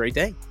 have a great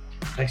day.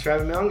 Thanks for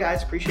having me on,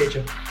 guys. Appreciate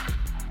you.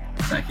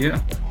 Thank you.